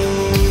 Lord.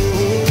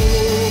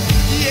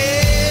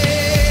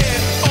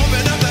 Yeah,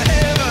 open up the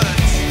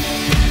heavens,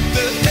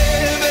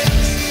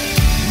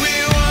 we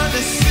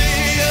wanna see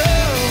you.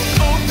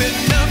 Open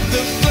up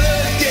the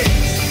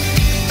floodgates,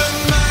 the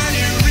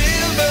mighty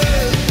river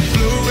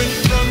flowing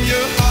from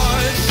your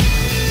heart,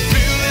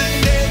 filling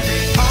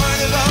every part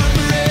of our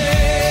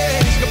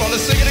praise. Come on,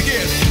 let's sing it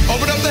again.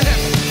 Open up the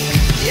heavens.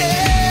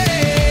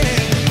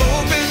 Yeah,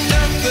 open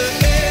up the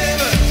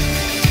heavens,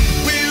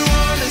 we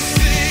wanna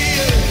see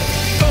you.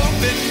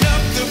 Open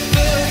up the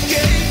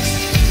floodgates,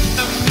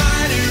 a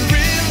mighty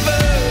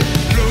river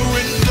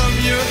flowing from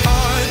your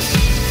heart,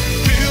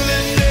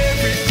 filling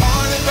every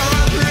part of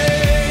our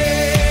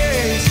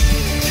praise.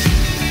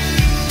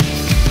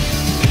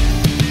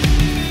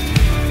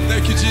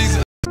 Thank you,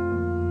 Jesus.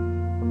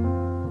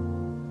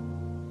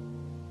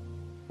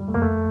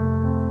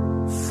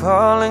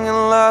 Falling in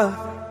love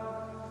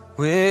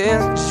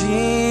with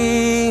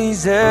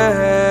Jesus.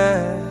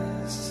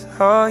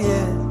 Oh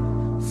yeah,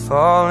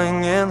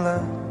 falling in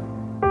love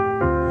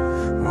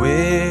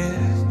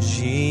with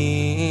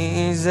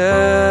Jesus.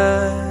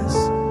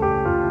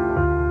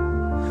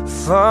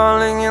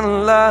 Falling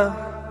in love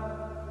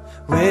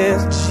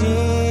with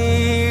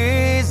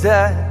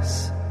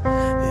Jesus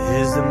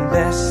is the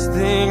best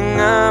thing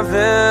I've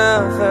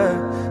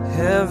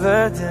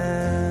ever done.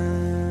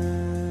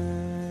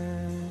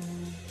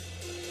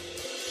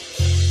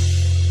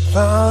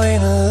 Falling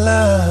in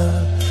love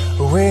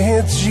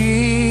with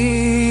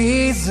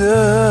Jesus.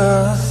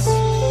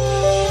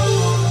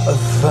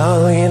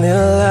 Falling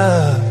in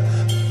love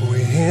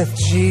with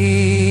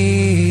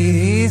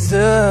Jesus.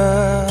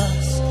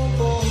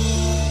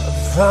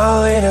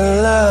 Falling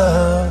in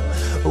love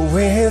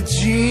with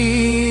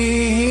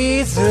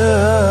Jesus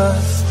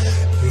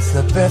is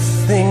the best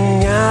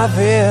thing I've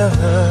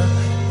ever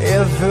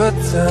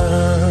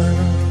done.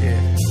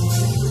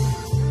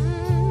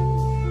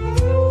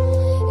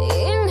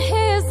 In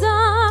his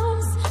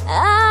arms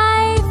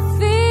I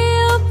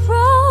feel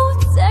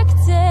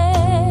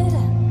protected.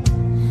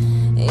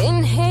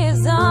 In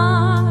his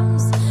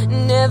arms,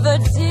 never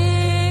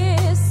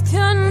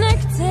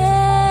disconnected.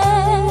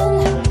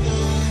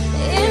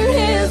 In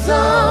his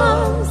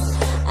arms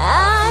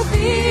I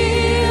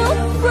feel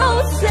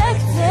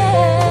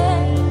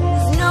protected.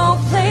 There's no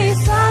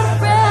place I'd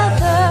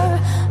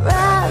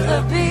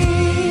rather be.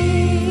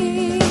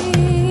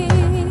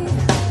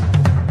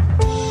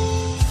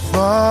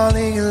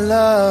 Falling in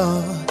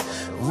love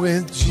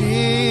with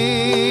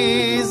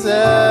Jesus.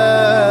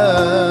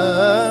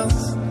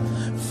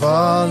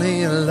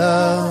 Falling in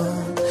love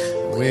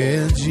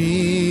with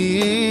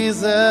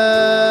Jesus.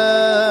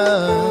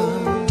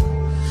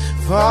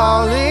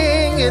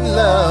 Falling in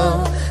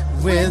love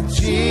with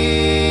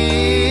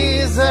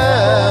Jesus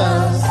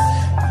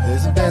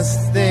is the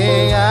best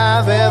thing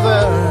I've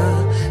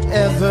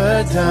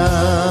ever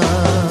done.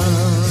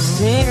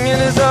 Sing in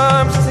his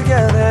arms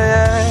together,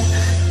 yeah.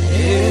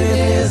 In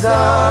his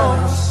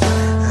arms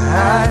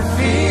I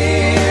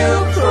feel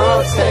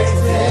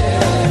protected.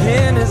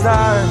 In his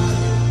arms,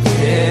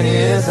 in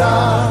his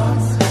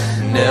arms,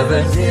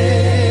 never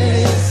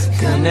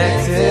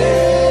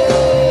disconnected.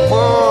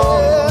 whoa.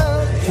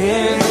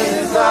 In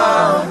his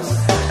arms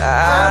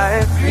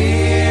I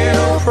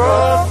feel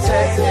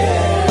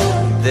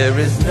protected. There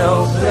is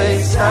no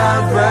place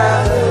I'd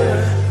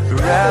rather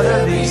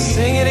be.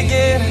 Sing it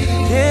again.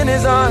 In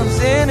his arms,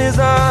 in his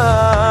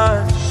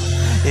arms.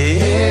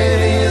 In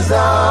his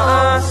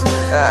arms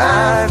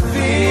I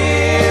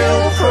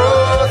feel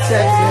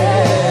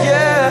protected.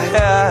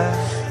 Yeah.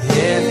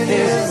 In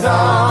his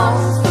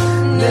arms,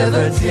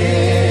 never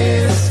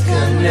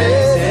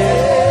disconnected.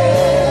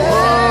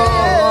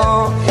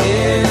 Oh,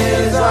 In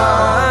his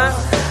arms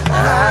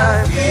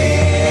I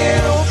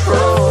feel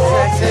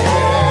protected.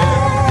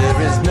 There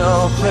is no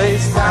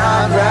place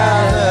I'd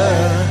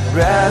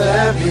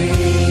rather be.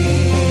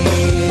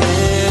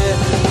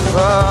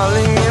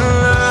 falling in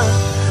love,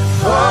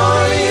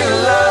 Falling in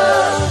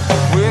love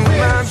with my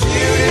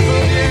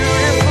beautiful,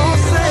 beautiful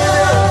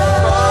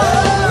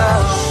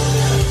self.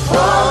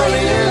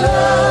 falling in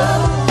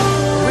love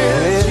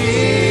with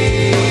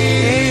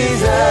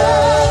Jesus.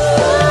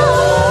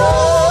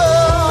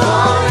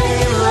 Falling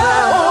in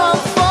love,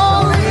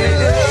 falling in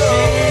love.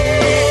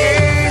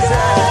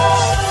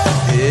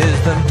 Jesus is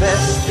the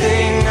best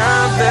thing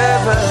I've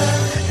ever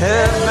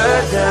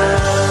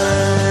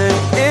done.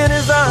 In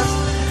his arms,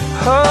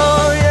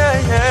 oh yeah,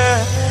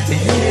 yeah. In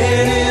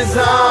his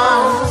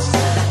arms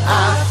I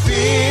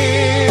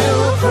feel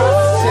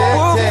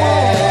protected.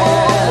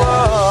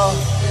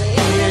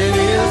 In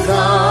his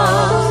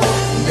arms,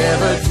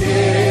 never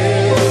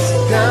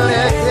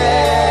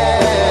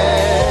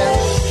disconnected.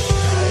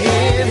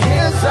 In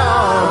his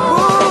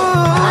arms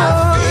I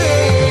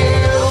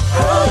feel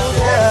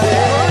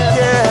protected.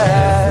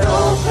 Yeah. No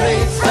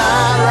place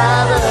I'd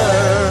rather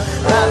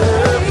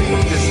be.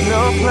 There's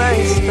no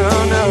place, no,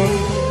 no.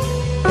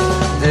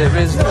 There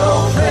is no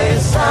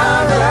place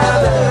I'd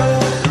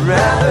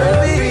rather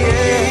be.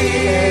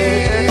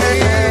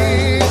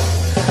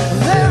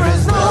 There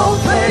is no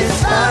place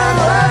I'd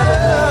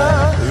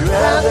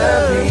rather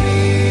be.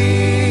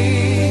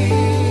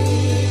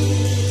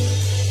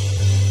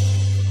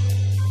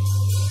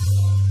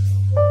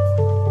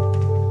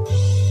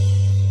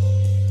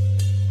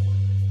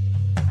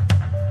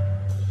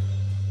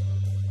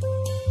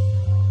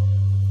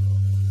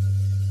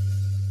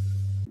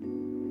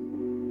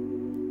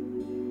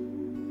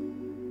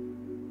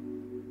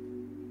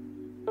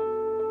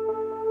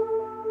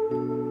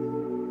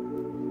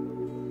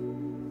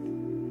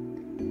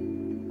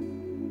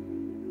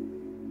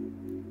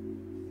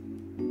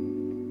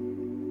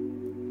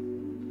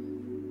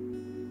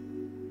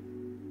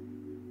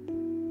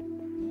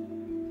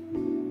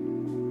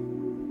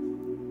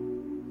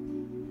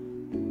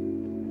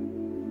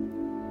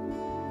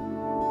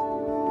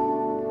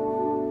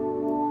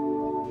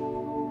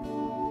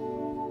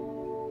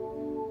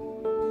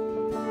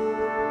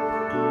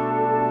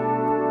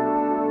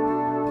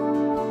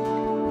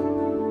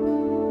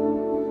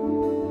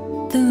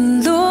 The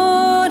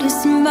Lord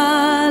is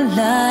my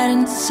light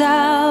and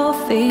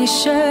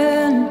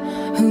salvation.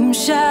 Whom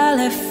shall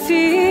I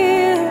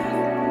fear?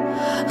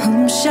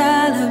 Whom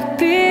shall I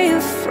be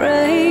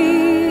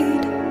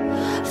afraid?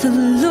 The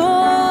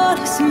Lord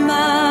is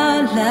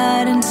my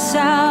light and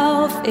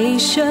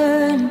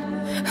salvation.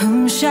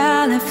 Whom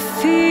shall I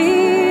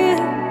fear?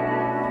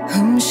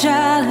 Whom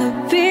shall I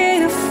be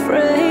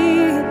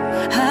afraid?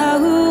 I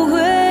will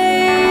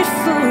wait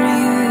for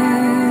you.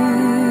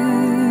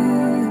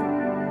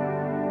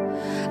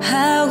 I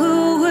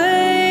will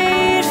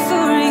wait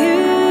for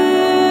you,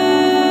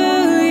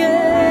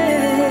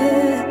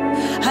 yeah.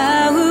 I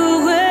will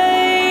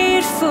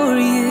wait for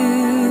you.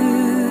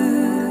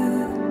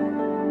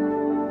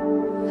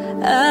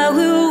 I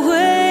will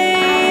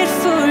wait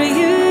for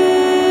you,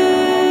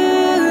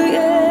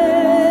 yeah.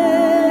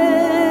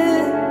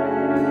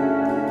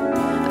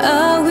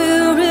 I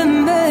will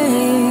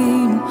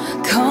remain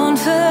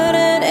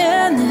confident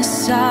in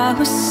this. I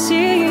will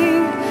see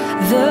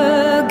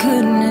the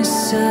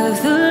goodness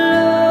of the Lord.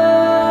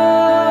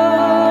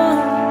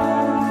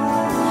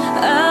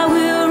 I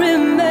will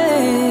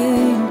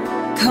remain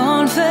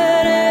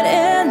confident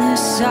in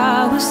this.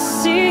 I will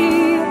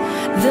see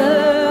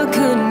the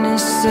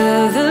goodness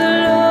of the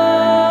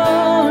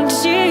Lord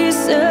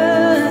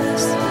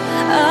Jesus.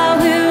 I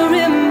will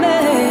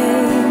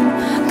remain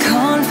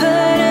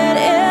confident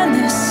in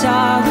this.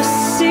 I will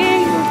see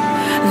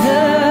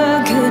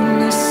the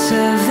goodness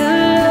of the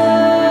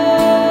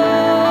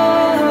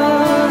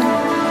Lord.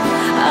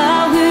 I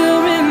will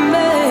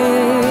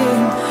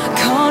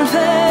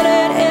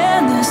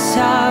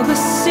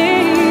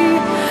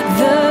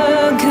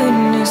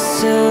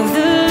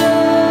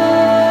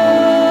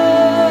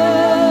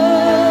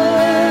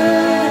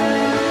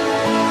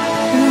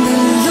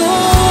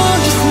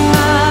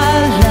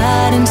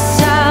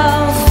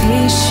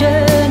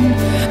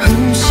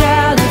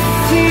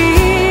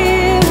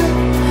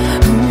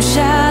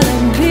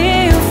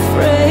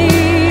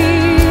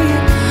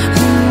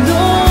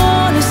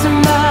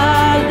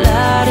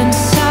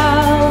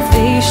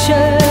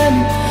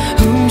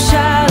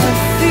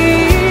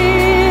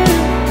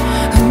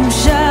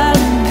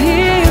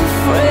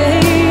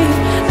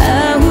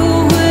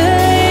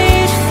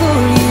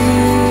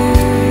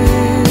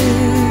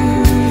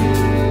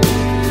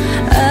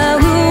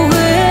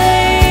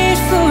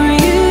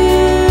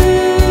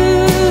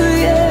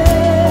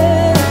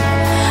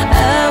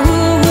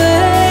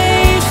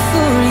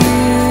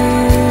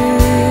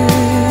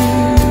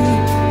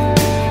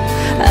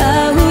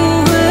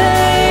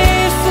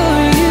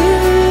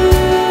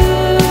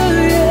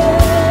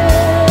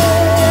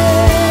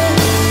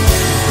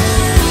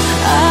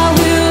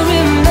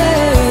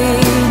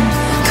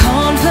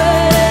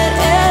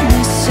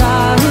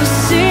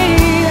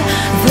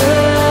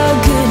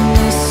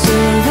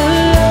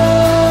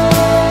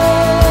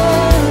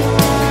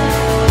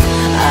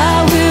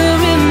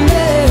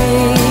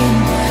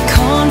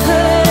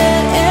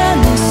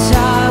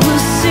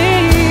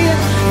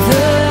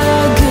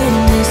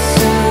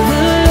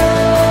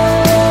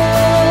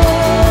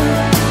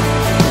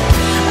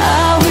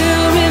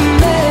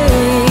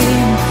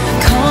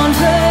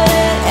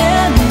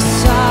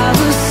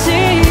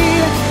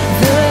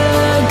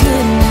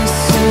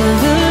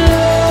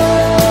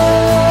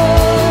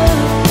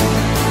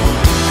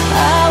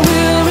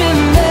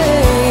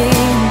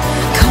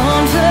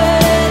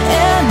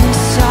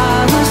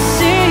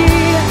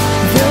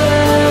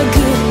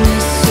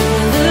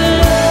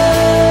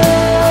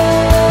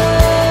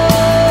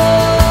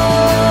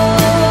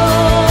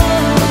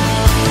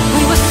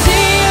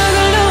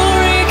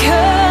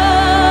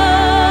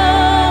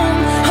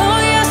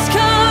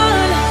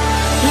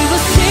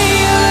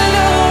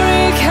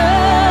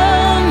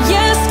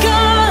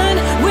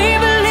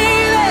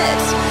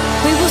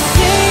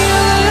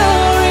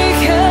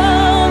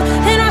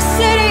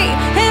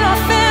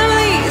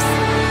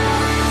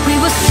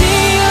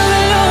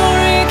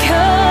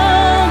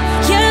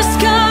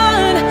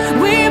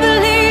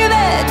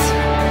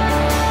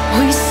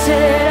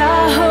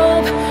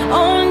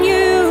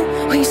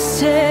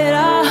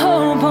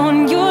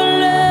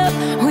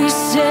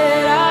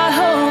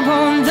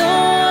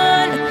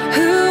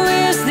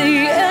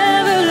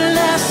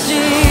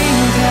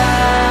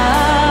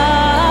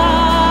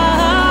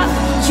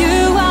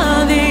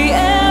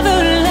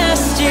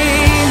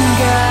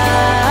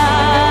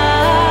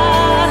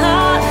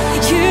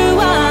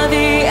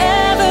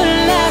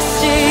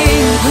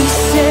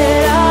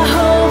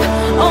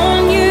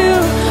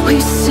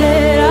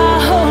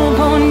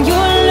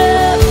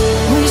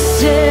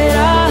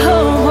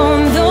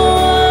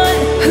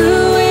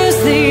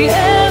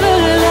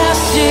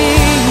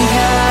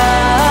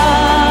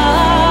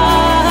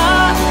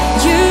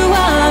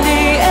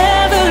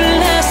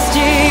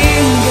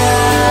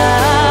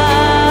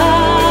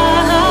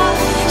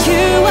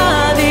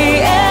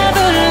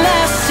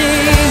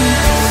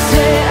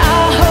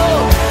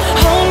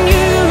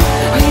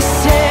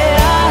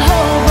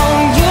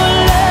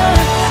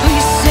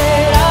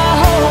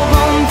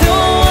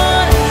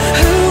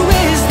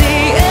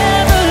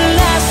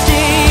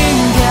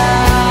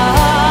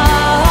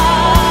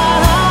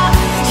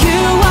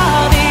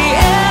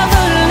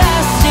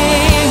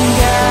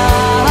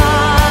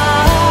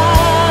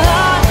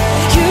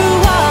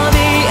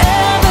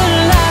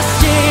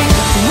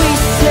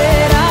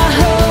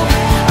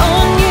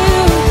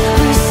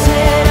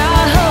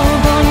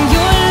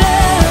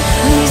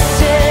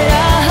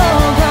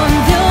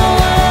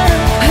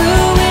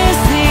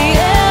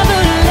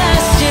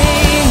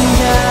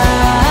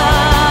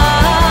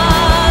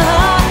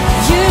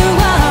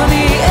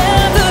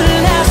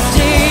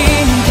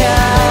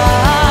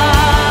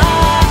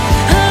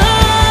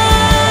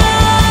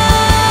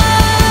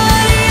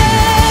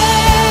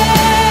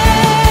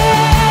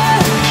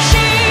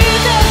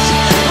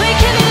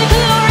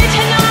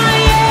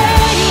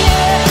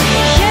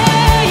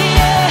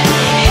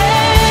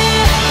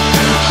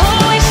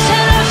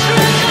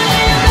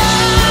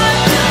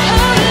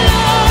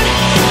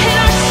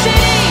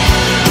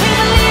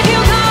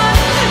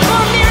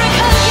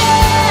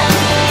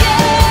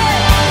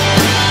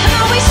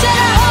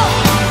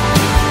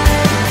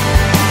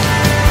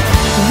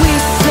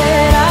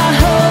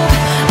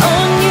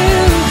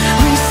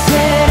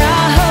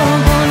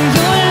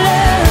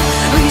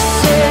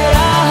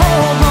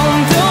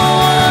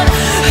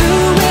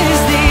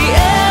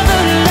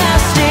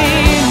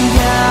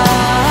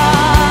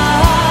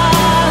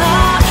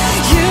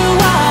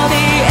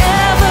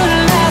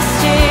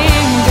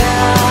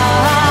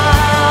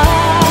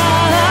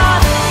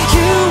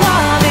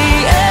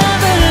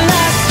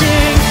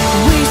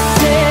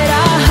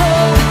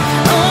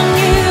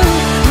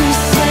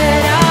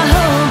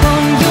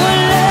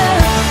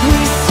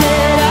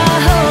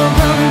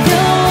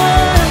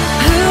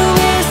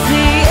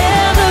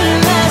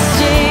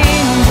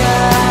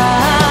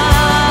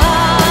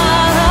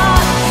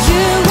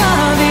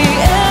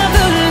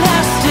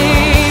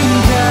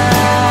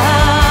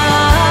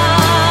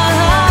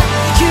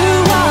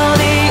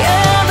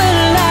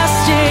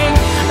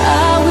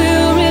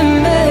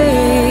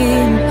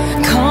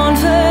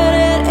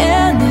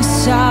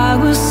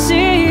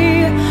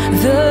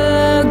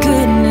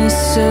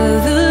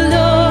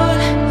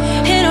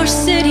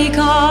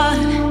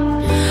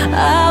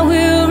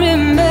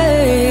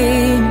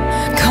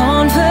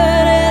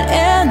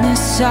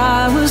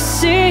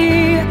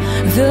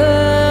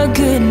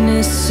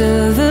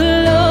of the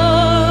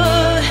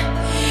Lord.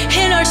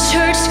 In our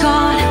church,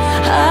 God,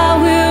 I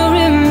will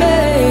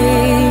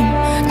remain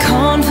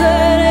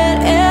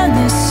confident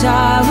in this.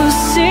 I will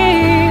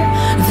see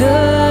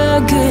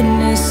the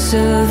goodness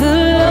of the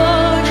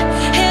Lord.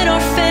 In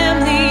our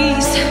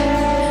families,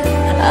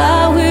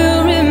 I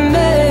will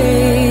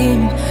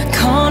remain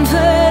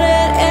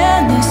confident in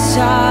this.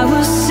 I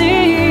will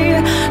see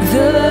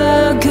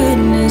the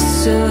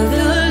goodness of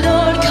the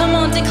Lord. Come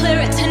on, declare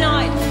it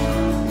tonight.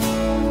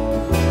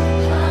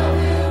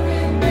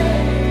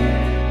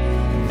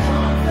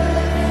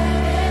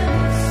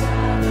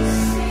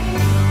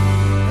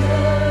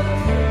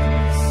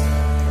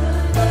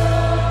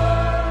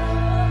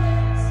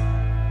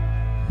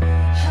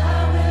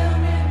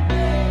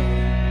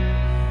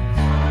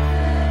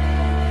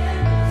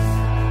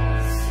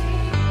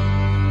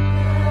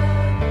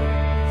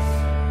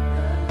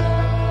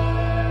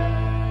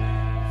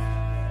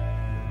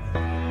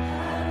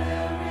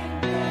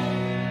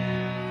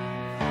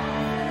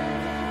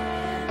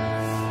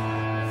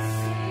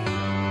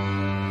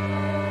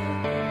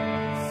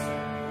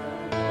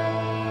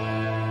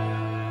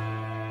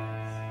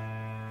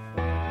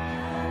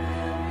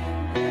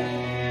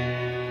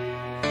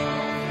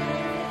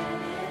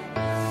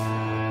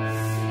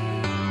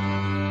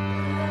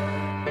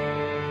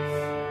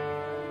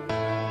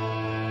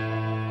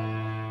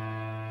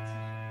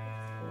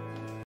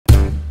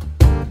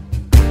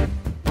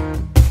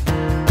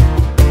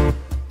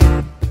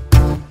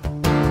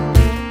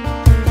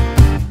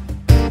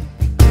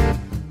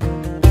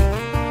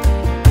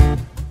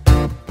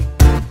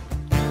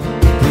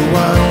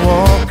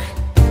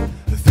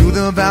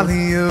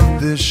 Valley of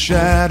the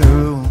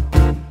shadow,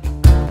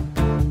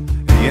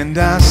 and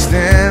I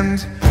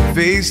stand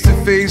face to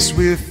face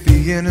with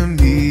the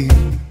enemy,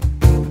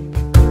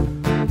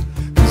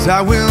 'cause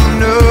I will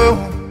know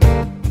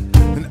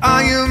that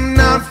I am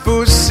not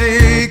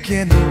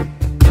forsaken,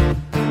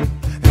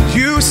 and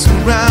you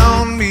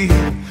surround me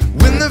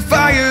when the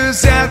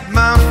fire's at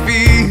my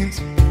feet,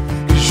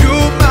 'cause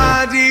you're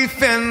my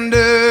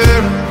defender.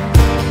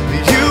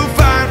 You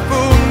fight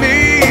for me.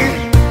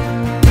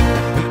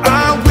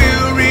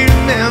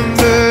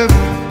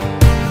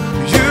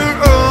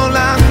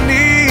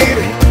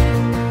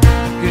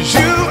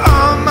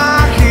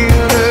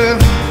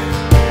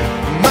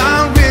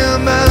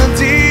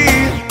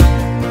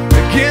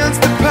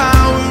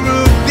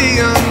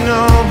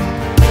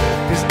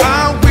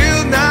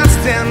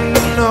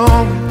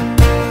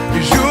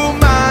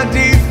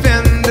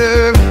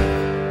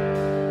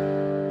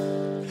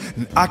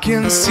 I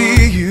can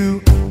see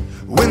you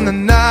when the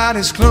night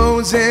is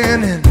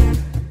closing in,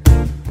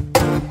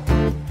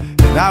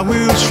 and I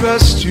will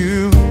trust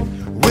you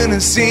when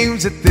it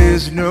seems that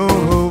there's no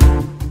hope.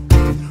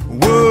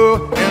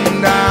 Whoa,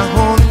 and I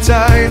hold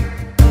tight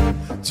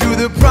to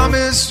the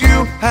promise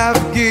you have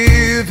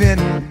given,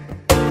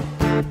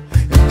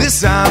 and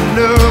this I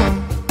know,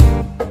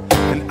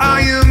 and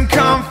I am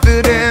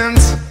confident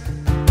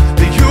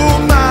that you're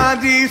my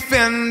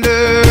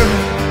defender.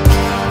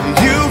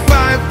 You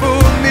fight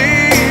for me,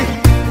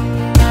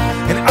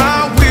 and I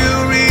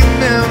will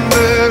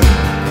remember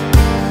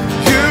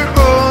you're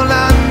all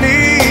I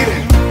need,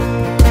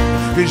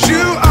 'cause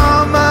you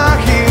are my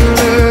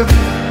healer,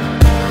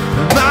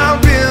 my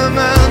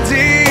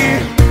remedy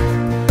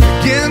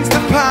against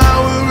the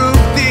power of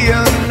the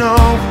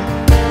unknown.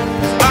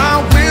 I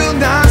will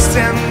not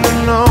stand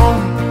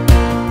alone.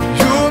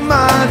 You're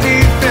my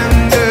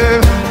defender.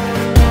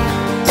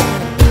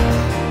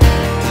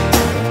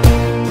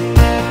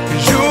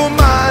 You're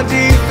my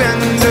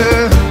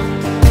defender.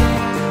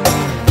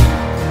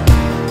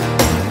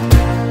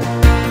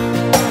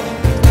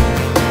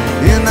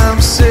 And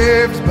I'm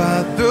saved by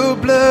the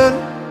blood.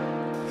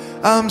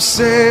 I'm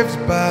saved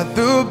by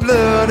the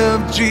blood of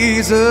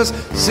Jesus.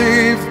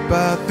 Saved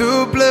by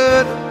the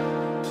blood.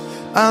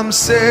 I'm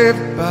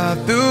saved by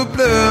the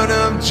blood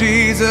of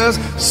Jesus.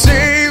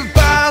 Saved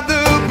by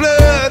the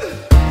blood.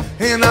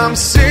 And I'm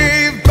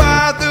saved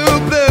by the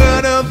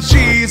blood of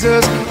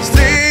Jesus.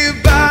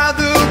 Saved by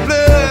the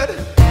blood.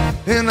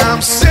 And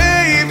I'm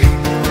saved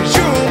 'cause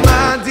you're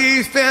my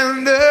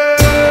defender.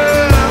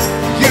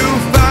 You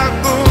fight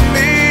for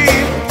me,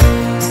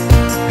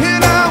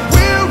 and I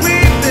will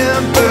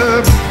remember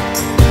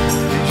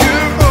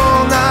you're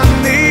all I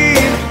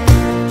need,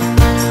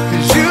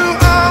 'cause you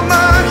are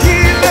my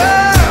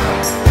healer,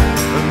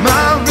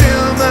 my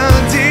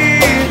remedy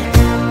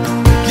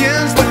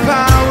against the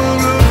power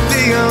of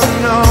the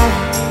unknown.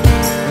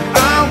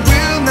 I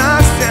will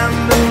not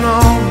stand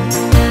alone.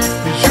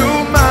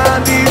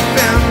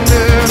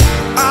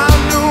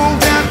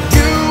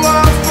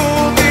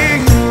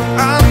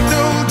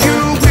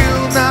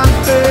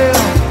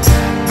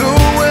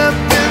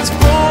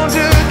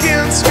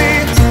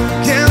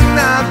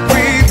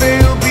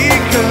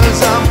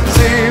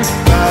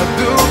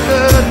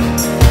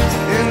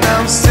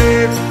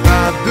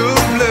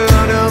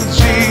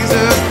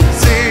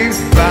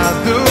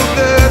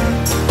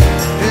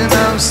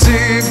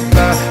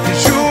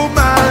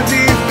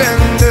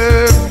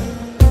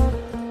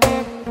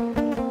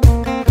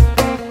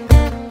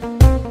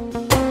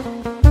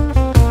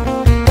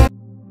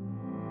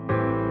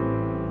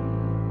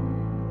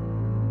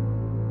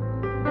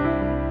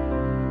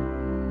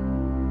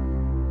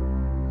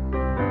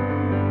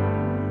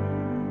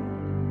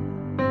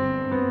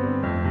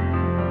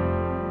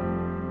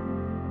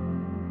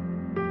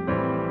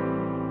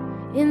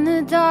 In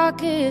the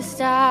darkest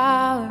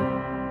hour,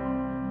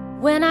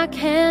 when I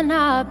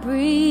cannot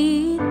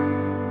breathe,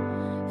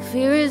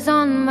 fear is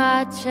on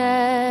my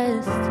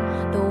chest,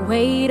 the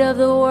weight of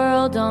the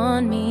world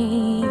on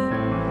me.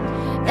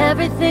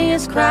 Everything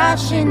is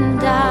crashing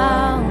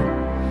down,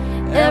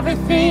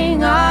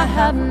 everything I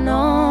have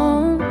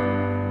known.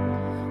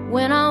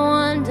 When I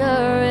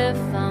wonder if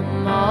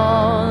I'm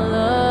all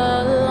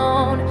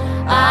alone,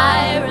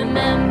 I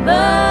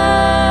remember.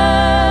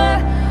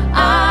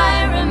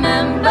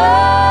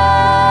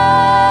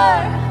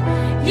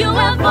 You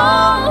have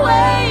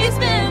always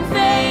been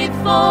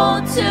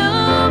faithful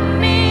to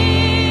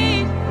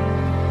me.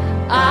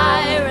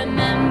 I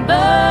remember.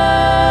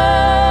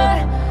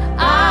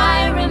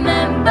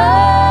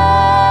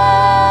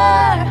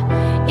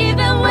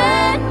 Even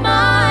when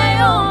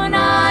my own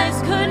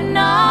eyes could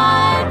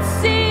not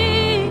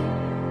see,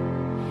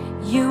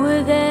 you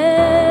were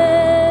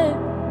there,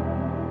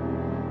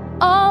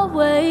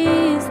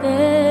 always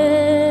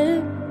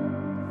there.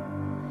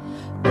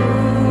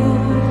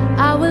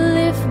 I will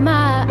lift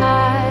my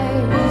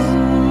eyes,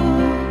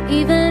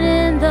 even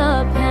in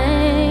the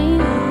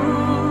pain,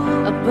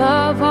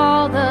 above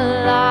all the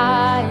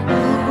lies.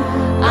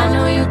 I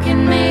know you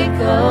can make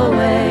a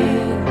way,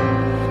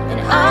 and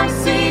I've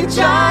seen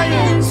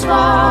giants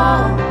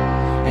fall,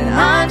 and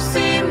I've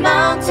seen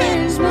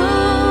mountains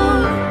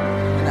move,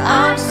 and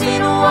I've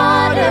seen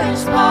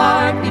waters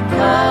part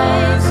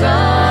because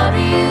of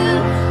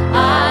you.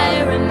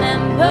 I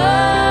remember.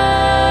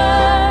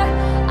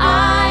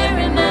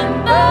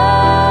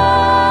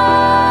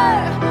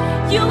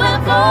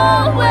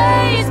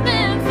 Always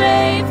been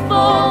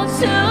faithful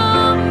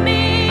to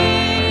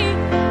me.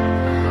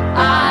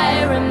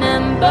 I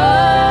remember.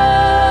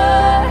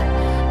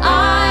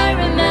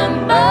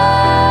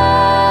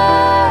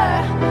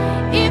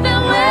 Even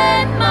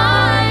when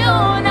my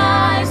own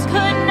eyes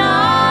could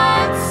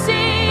not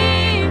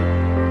see,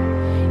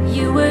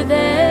 you were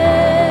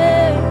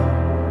there,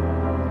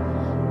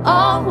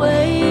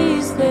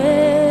 always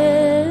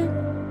there.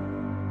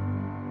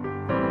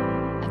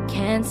 I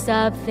can't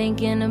stop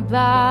thinking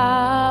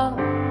about,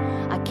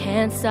 I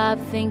can't stop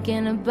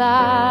thinking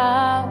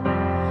about,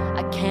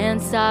 I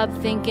can't stop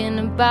thinking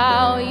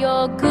about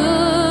your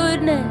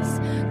goodness,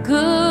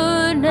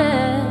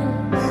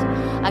 goodness.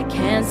 I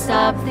can't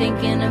stop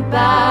thinking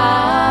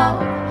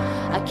about,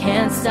 I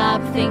can't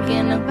stop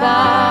thinking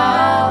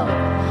about,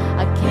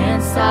 I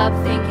can't stop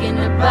thinking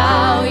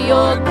about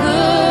your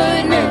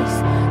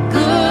goodness,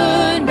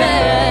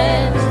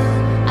 goodness.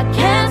 I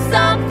can't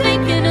stop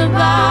thinking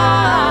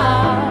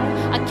about,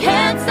 I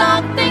can't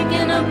stop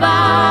thinking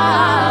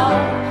about,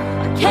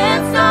 I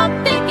can't stop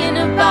thinking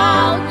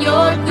about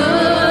your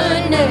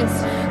goodness,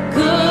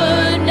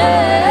 goodness.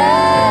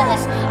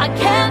 I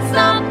can't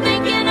stop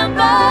thinking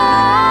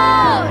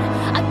about,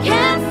 I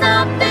can't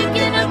stop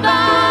thinking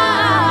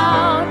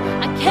about,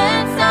 I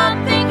can't stop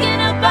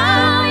thinking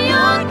about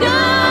your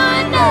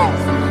goodness,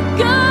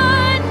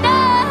 goodness.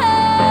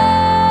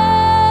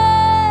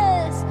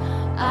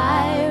 I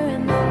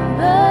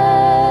remember.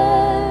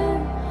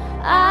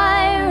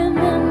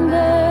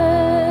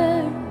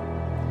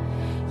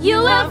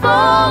 You have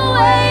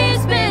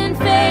always been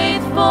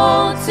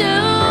faithful to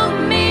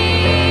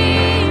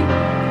me.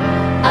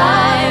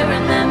 I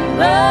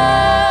remember.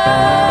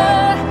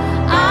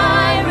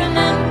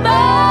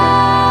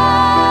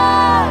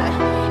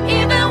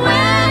 Even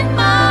when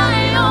my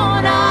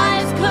own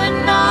eyes could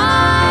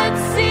not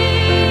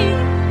see,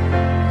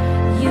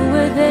 you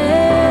were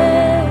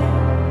there,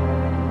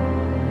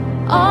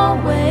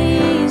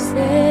 always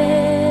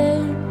there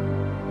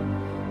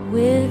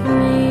with me.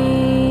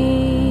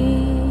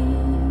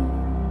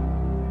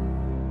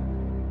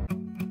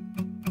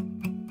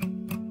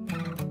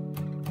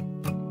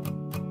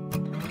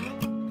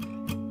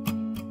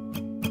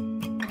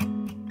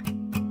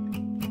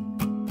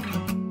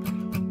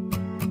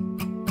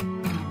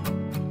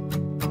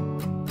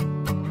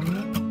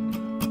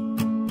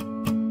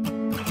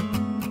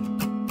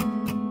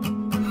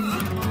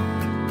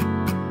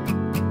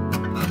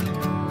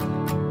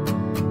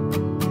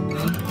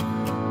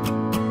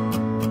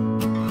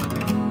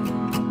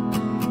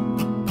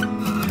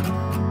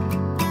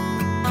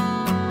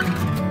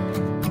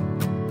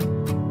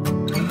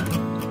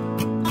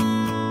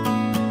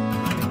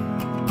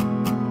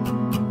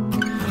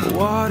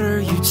 Water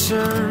you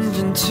turned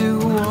into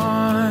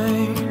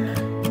wine,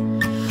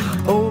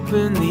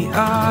 open the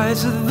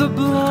eyes of the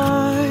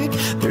blind.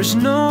 There's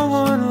no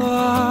one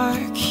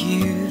like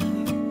you,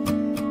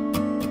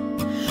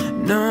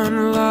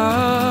 none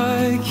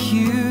like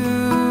you.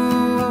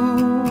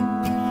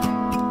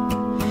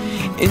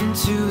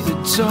 Into the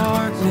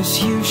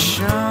darkness you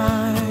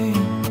shine,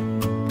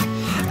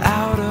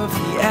 out of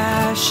the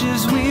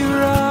ashes we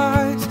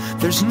rise.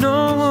 There's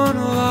no one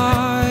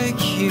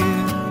like you,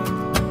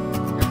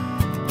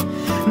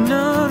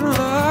 none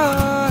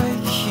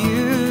like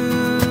you.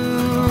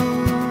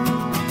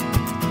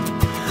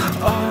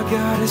 Our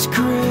God is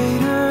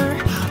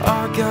greater,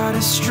 our God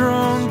is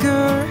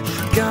stronger.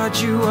 God,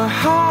 you are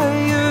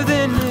higher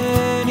than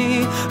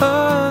any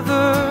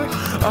other.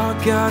 Our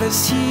God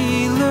is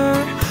healer,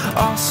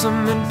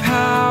 awesome in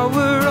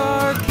power.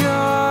 Our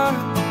God,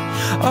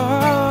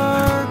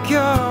 our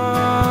God.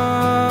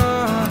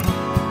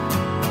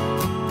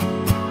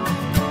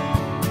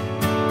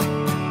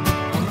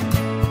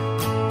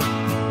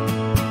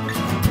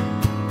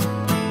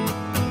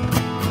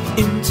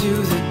 Into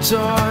the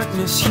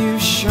darkness you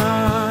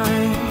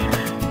shine,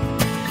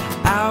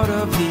 out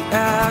of the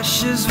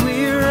ashes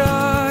we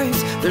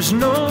rise. There's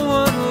no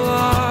one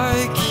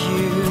like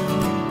you,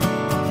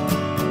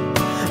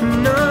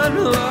 none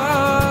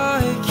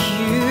like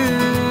you.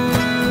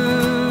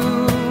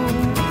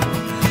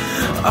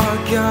 Our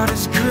God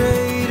is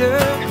greater,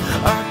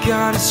 our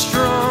God is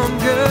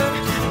stronger.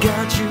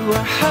 God, you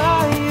are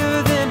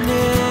higher than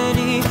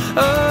any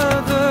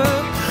other.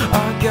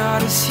 Our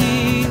God is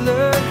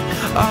healer,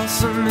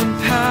 awesome in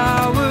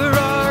power.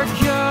 Our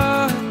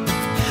God,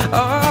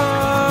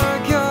 our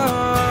God.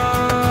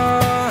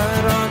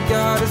 Our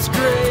God is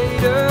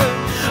greater,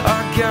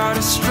 our God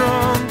is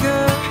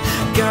stronger.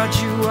 God,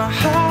 you are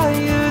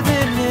higher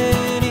than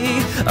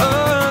any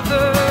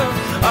other.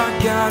 Our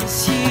God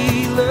is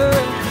healer,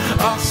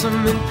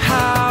 awesome in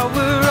power.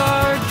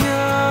 Our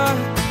God,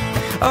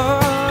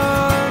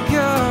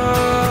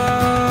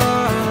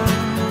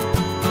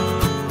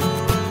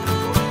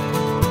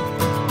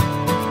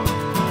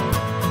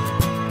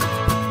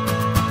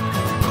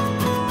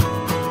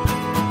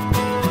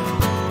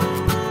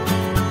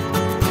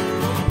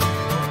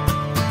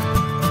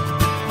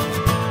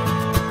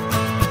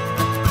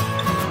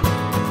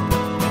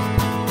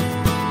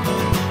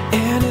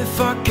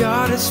 our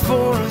God is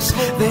for us,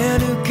 then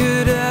who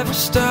could ever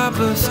stop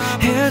us?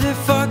 And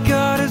if our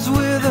God is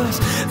with us,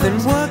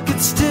 then what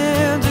could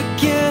stand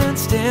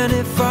against? And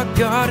if our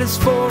God is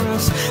for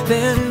us,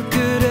 then who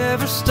could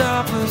ever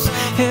stop us?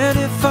 And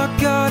if our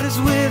God is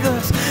with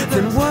us,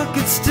 then what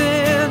could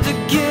stand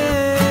against?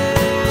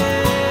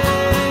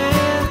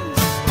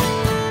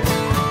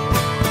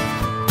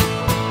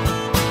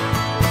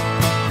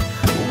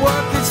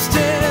 What could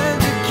stand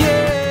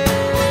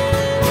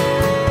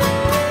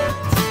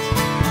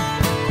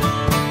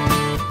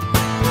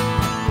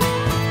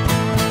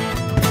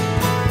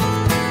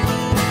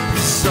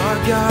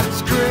God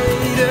is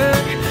greater,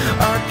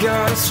 our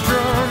God is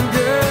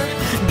stronger.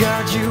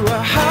 God, you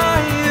are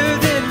higher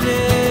than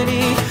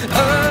any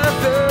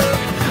other.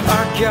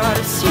 Our God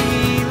is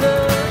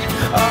healer,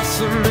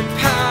 awesome in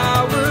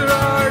power.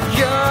 Our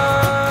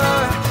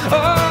God,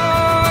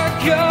 our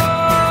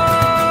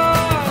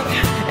God.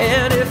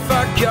 And if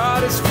our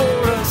God is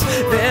for us,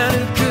 then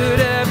who could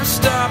ever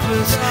stop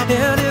us?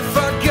 And if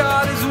our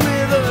God is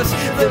with us,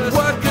 then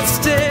what could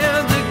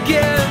stand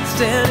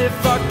against? And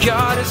if our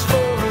God is for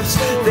us,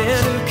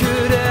 then who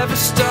could ever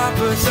stop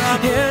us?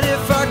 And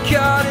if our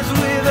God is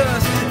with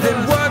us,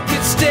 then what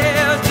could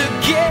stand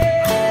against?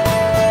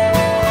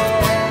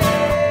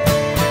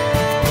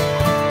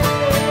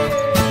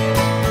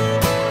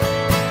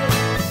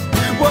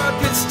 What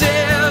could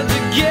stand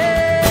against?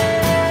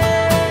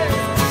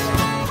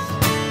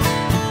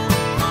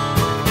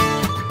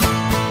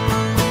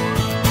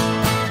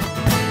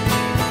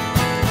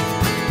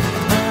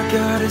 Our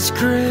God is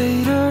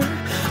greater,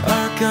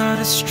 our God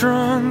is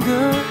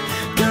stronger.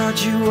 God,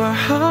 you are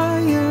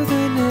higher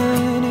than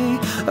any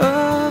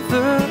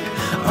other.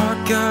 Our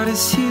God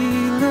is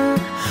healer,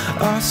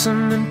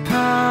 awesome in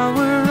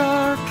power.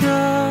 Our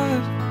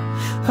God,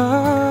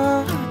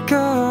 our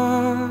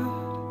God.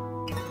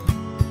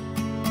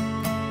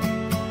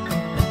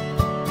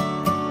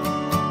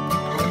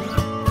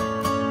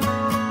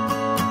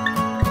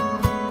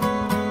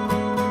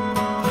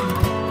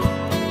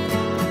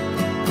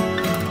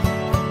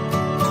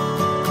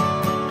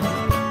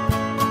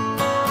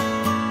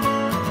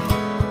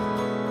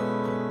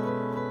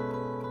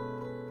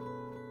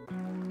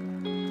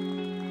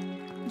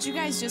 Would you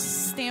guys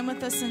just stand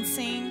with us and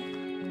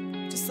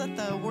sing? Just let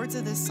the words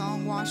of this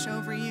song wash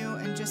over you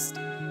and just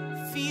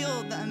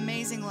feel the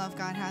amazing love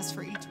God has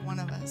for each one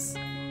of us.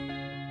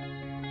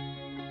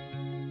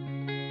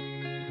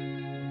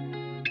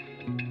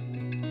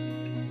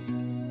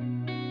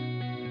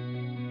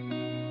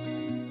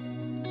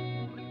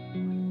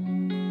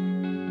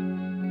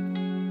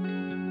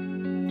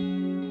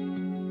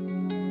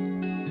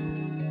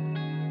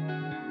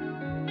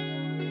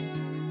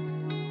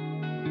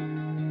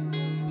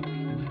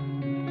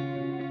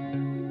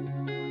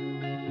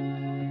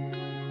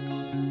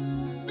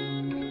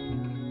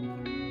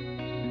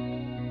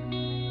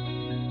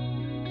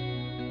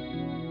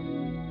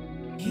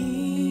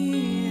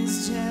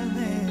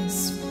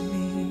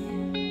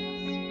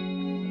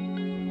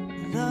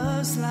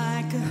 Love's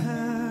like a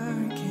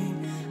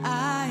hurricane,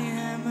 I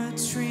am a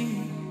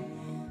tree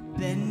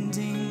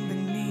bending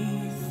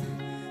beneath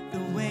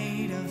the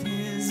weight of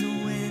his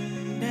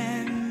wind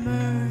and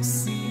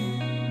mercy.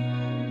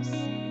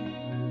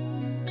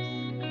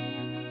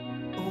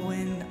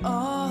 When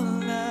all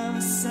of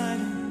a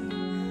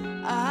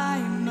sudden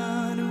I'm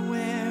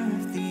unaware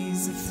of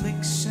these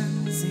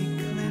afflictions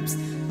eclipsed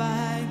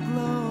by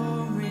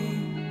glory,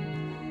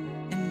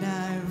 and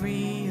I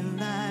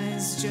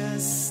realize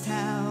just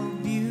how how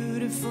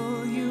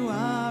beautiful you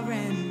are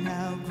and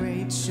how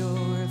great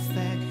your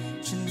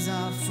affections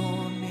are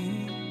for me.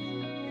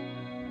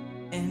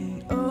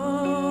 And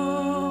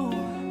oh,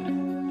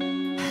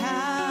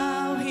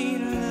 how he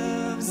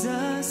loves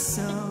us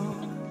so.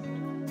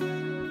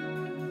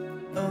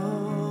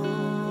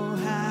 Oh,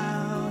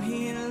 how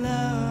he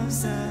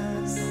loves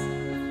us.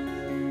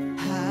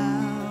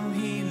 How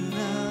he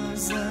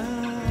loves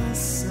us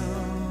so.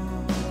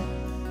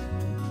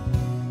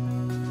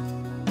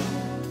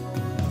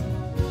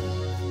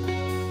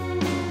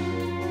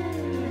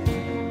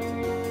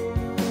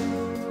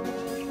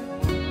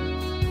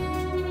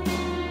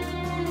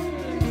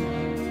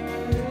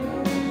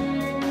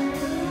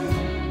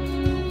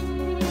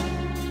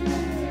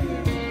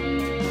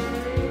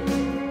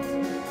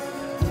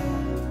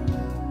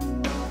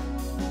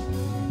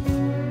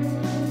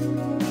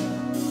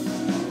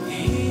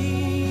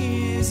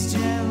 He is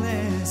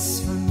jealous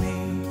for me.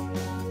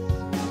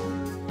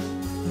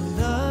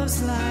 Love's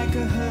like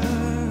a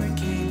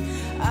hurricane.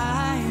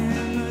 I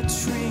am a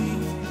tree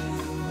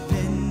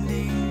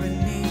bending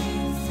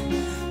beneath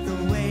the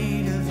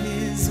weight of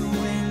his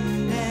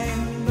wind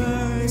and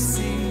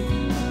mercy.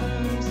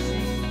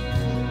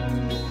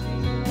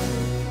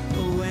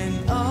 When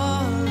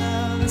all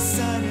of a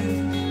sudden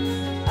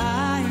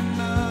I am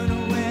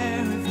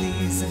unaware of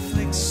these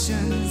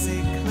afflictions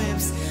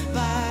eclipsed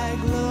by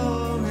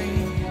glory,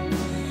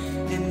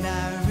 and I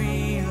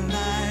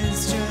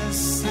realize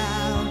just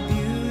how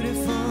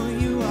beautiful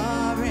you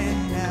are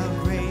and how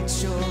great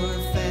your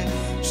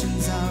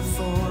affections are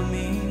for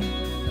me.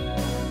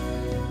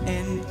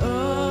 And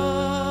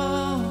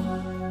oh,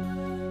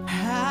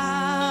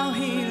 how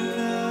he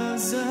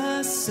loves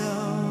us so.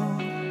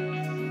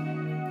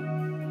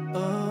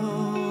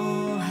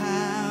 Oh,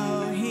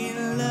 how he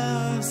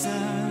loves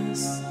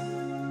us.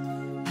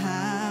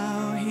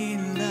 How he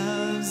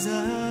loves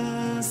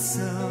us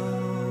so.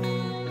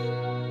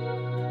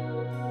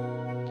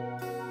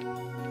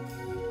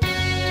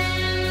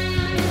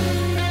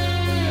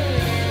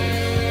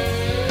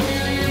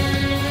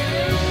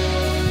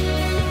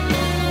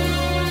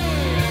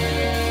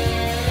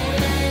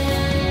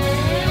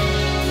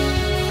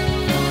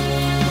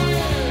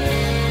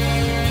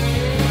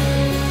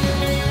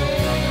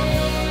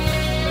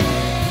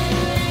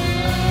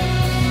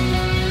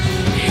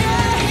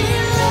 Yeah, he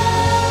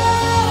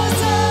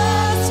loves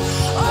us.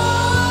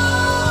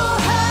 Oh,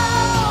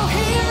 how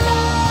he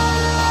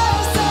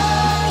loves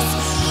us.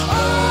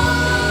 Oh,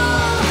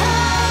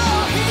 how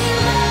he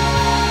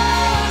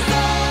loves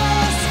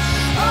us.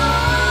 Oh,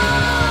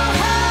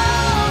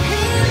 how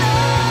he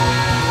loves.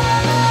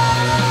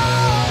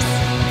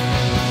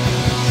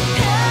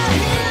 Yeah,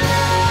 he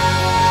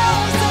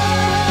loves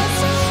us.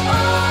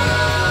 Oh,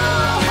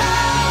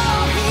 how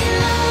he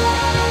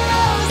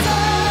loves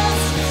us.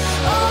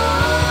 Oh,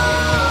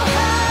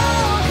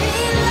 how he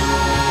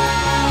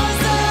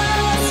loves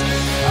us.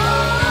 Oh,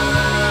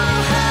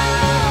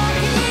 how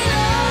he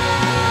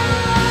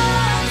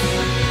loves.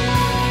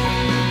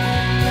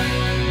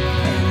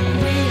 And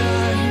we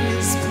are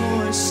his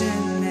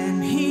portion, and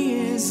he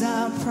is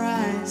our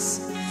prize,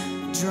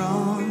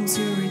 drawn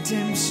to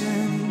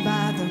redemption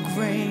by the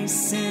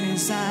grace in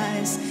his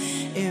eyes.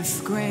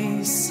 If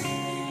grace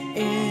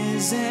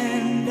is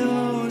an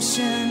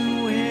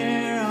ocean,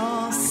 we're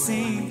all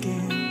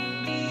sinking.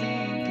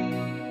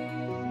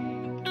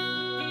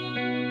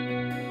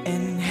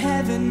 And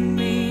heaven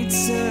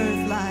meets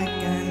earth like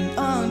an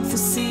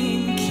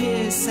unforeseen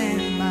kiss,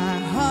 and my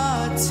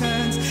heart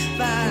turns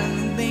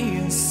violently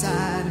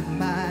inside of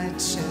my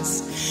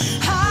chest.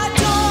 I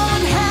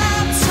don't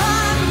have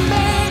time to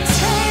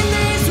maintain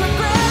these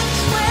regrets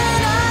when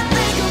I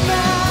think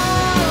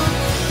about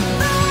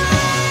the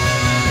way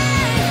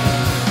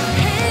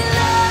he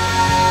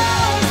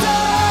loves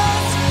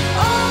us.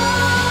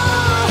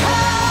 Oh,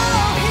 how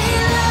he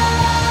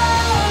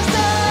loves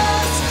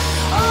us.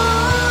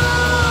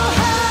 Oh,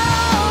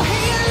 how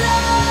he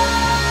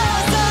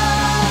loves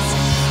us.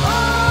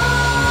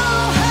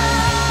 Oh,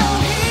 how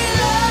he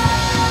loves us.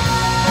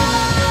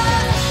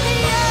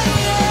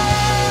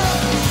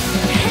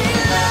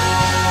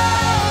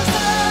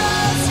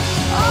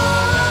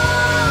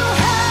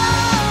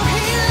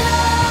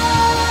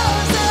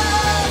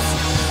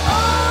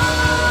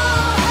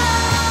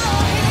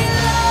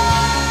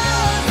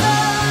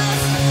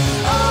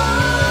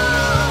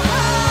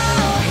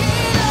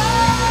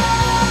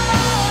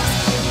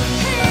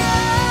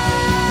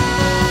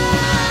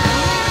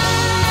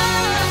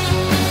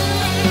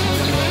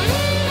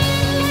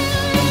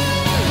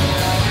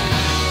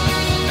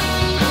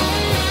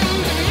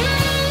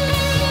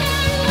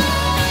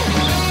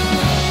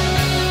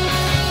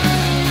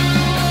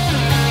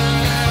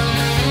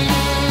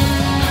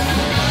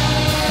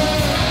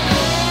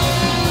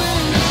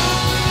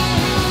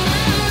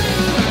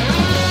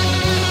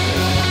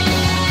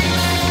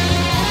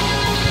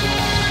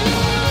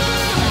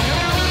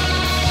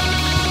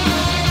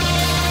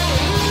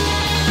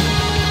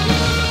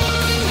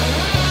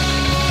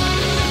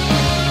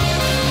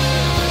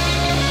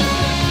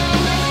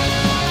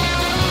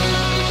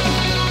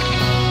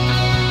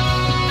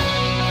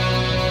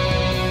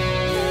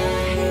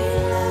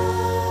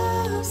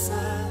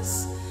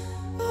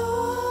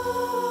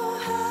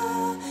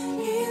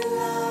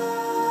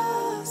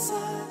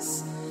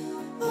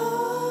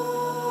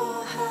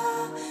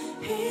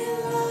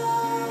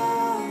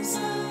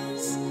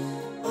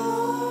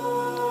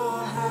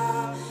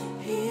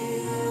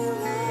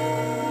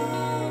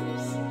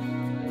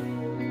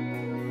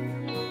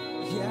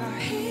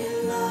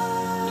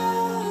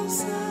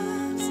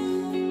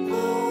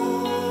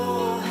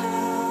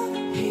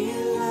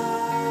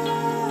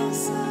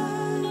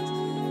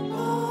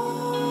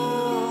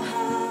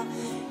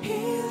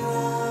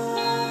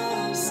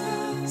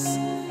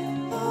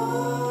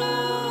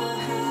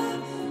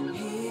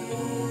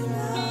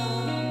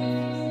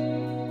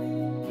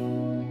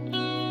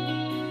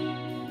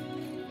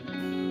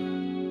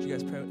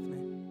 guys pray with me?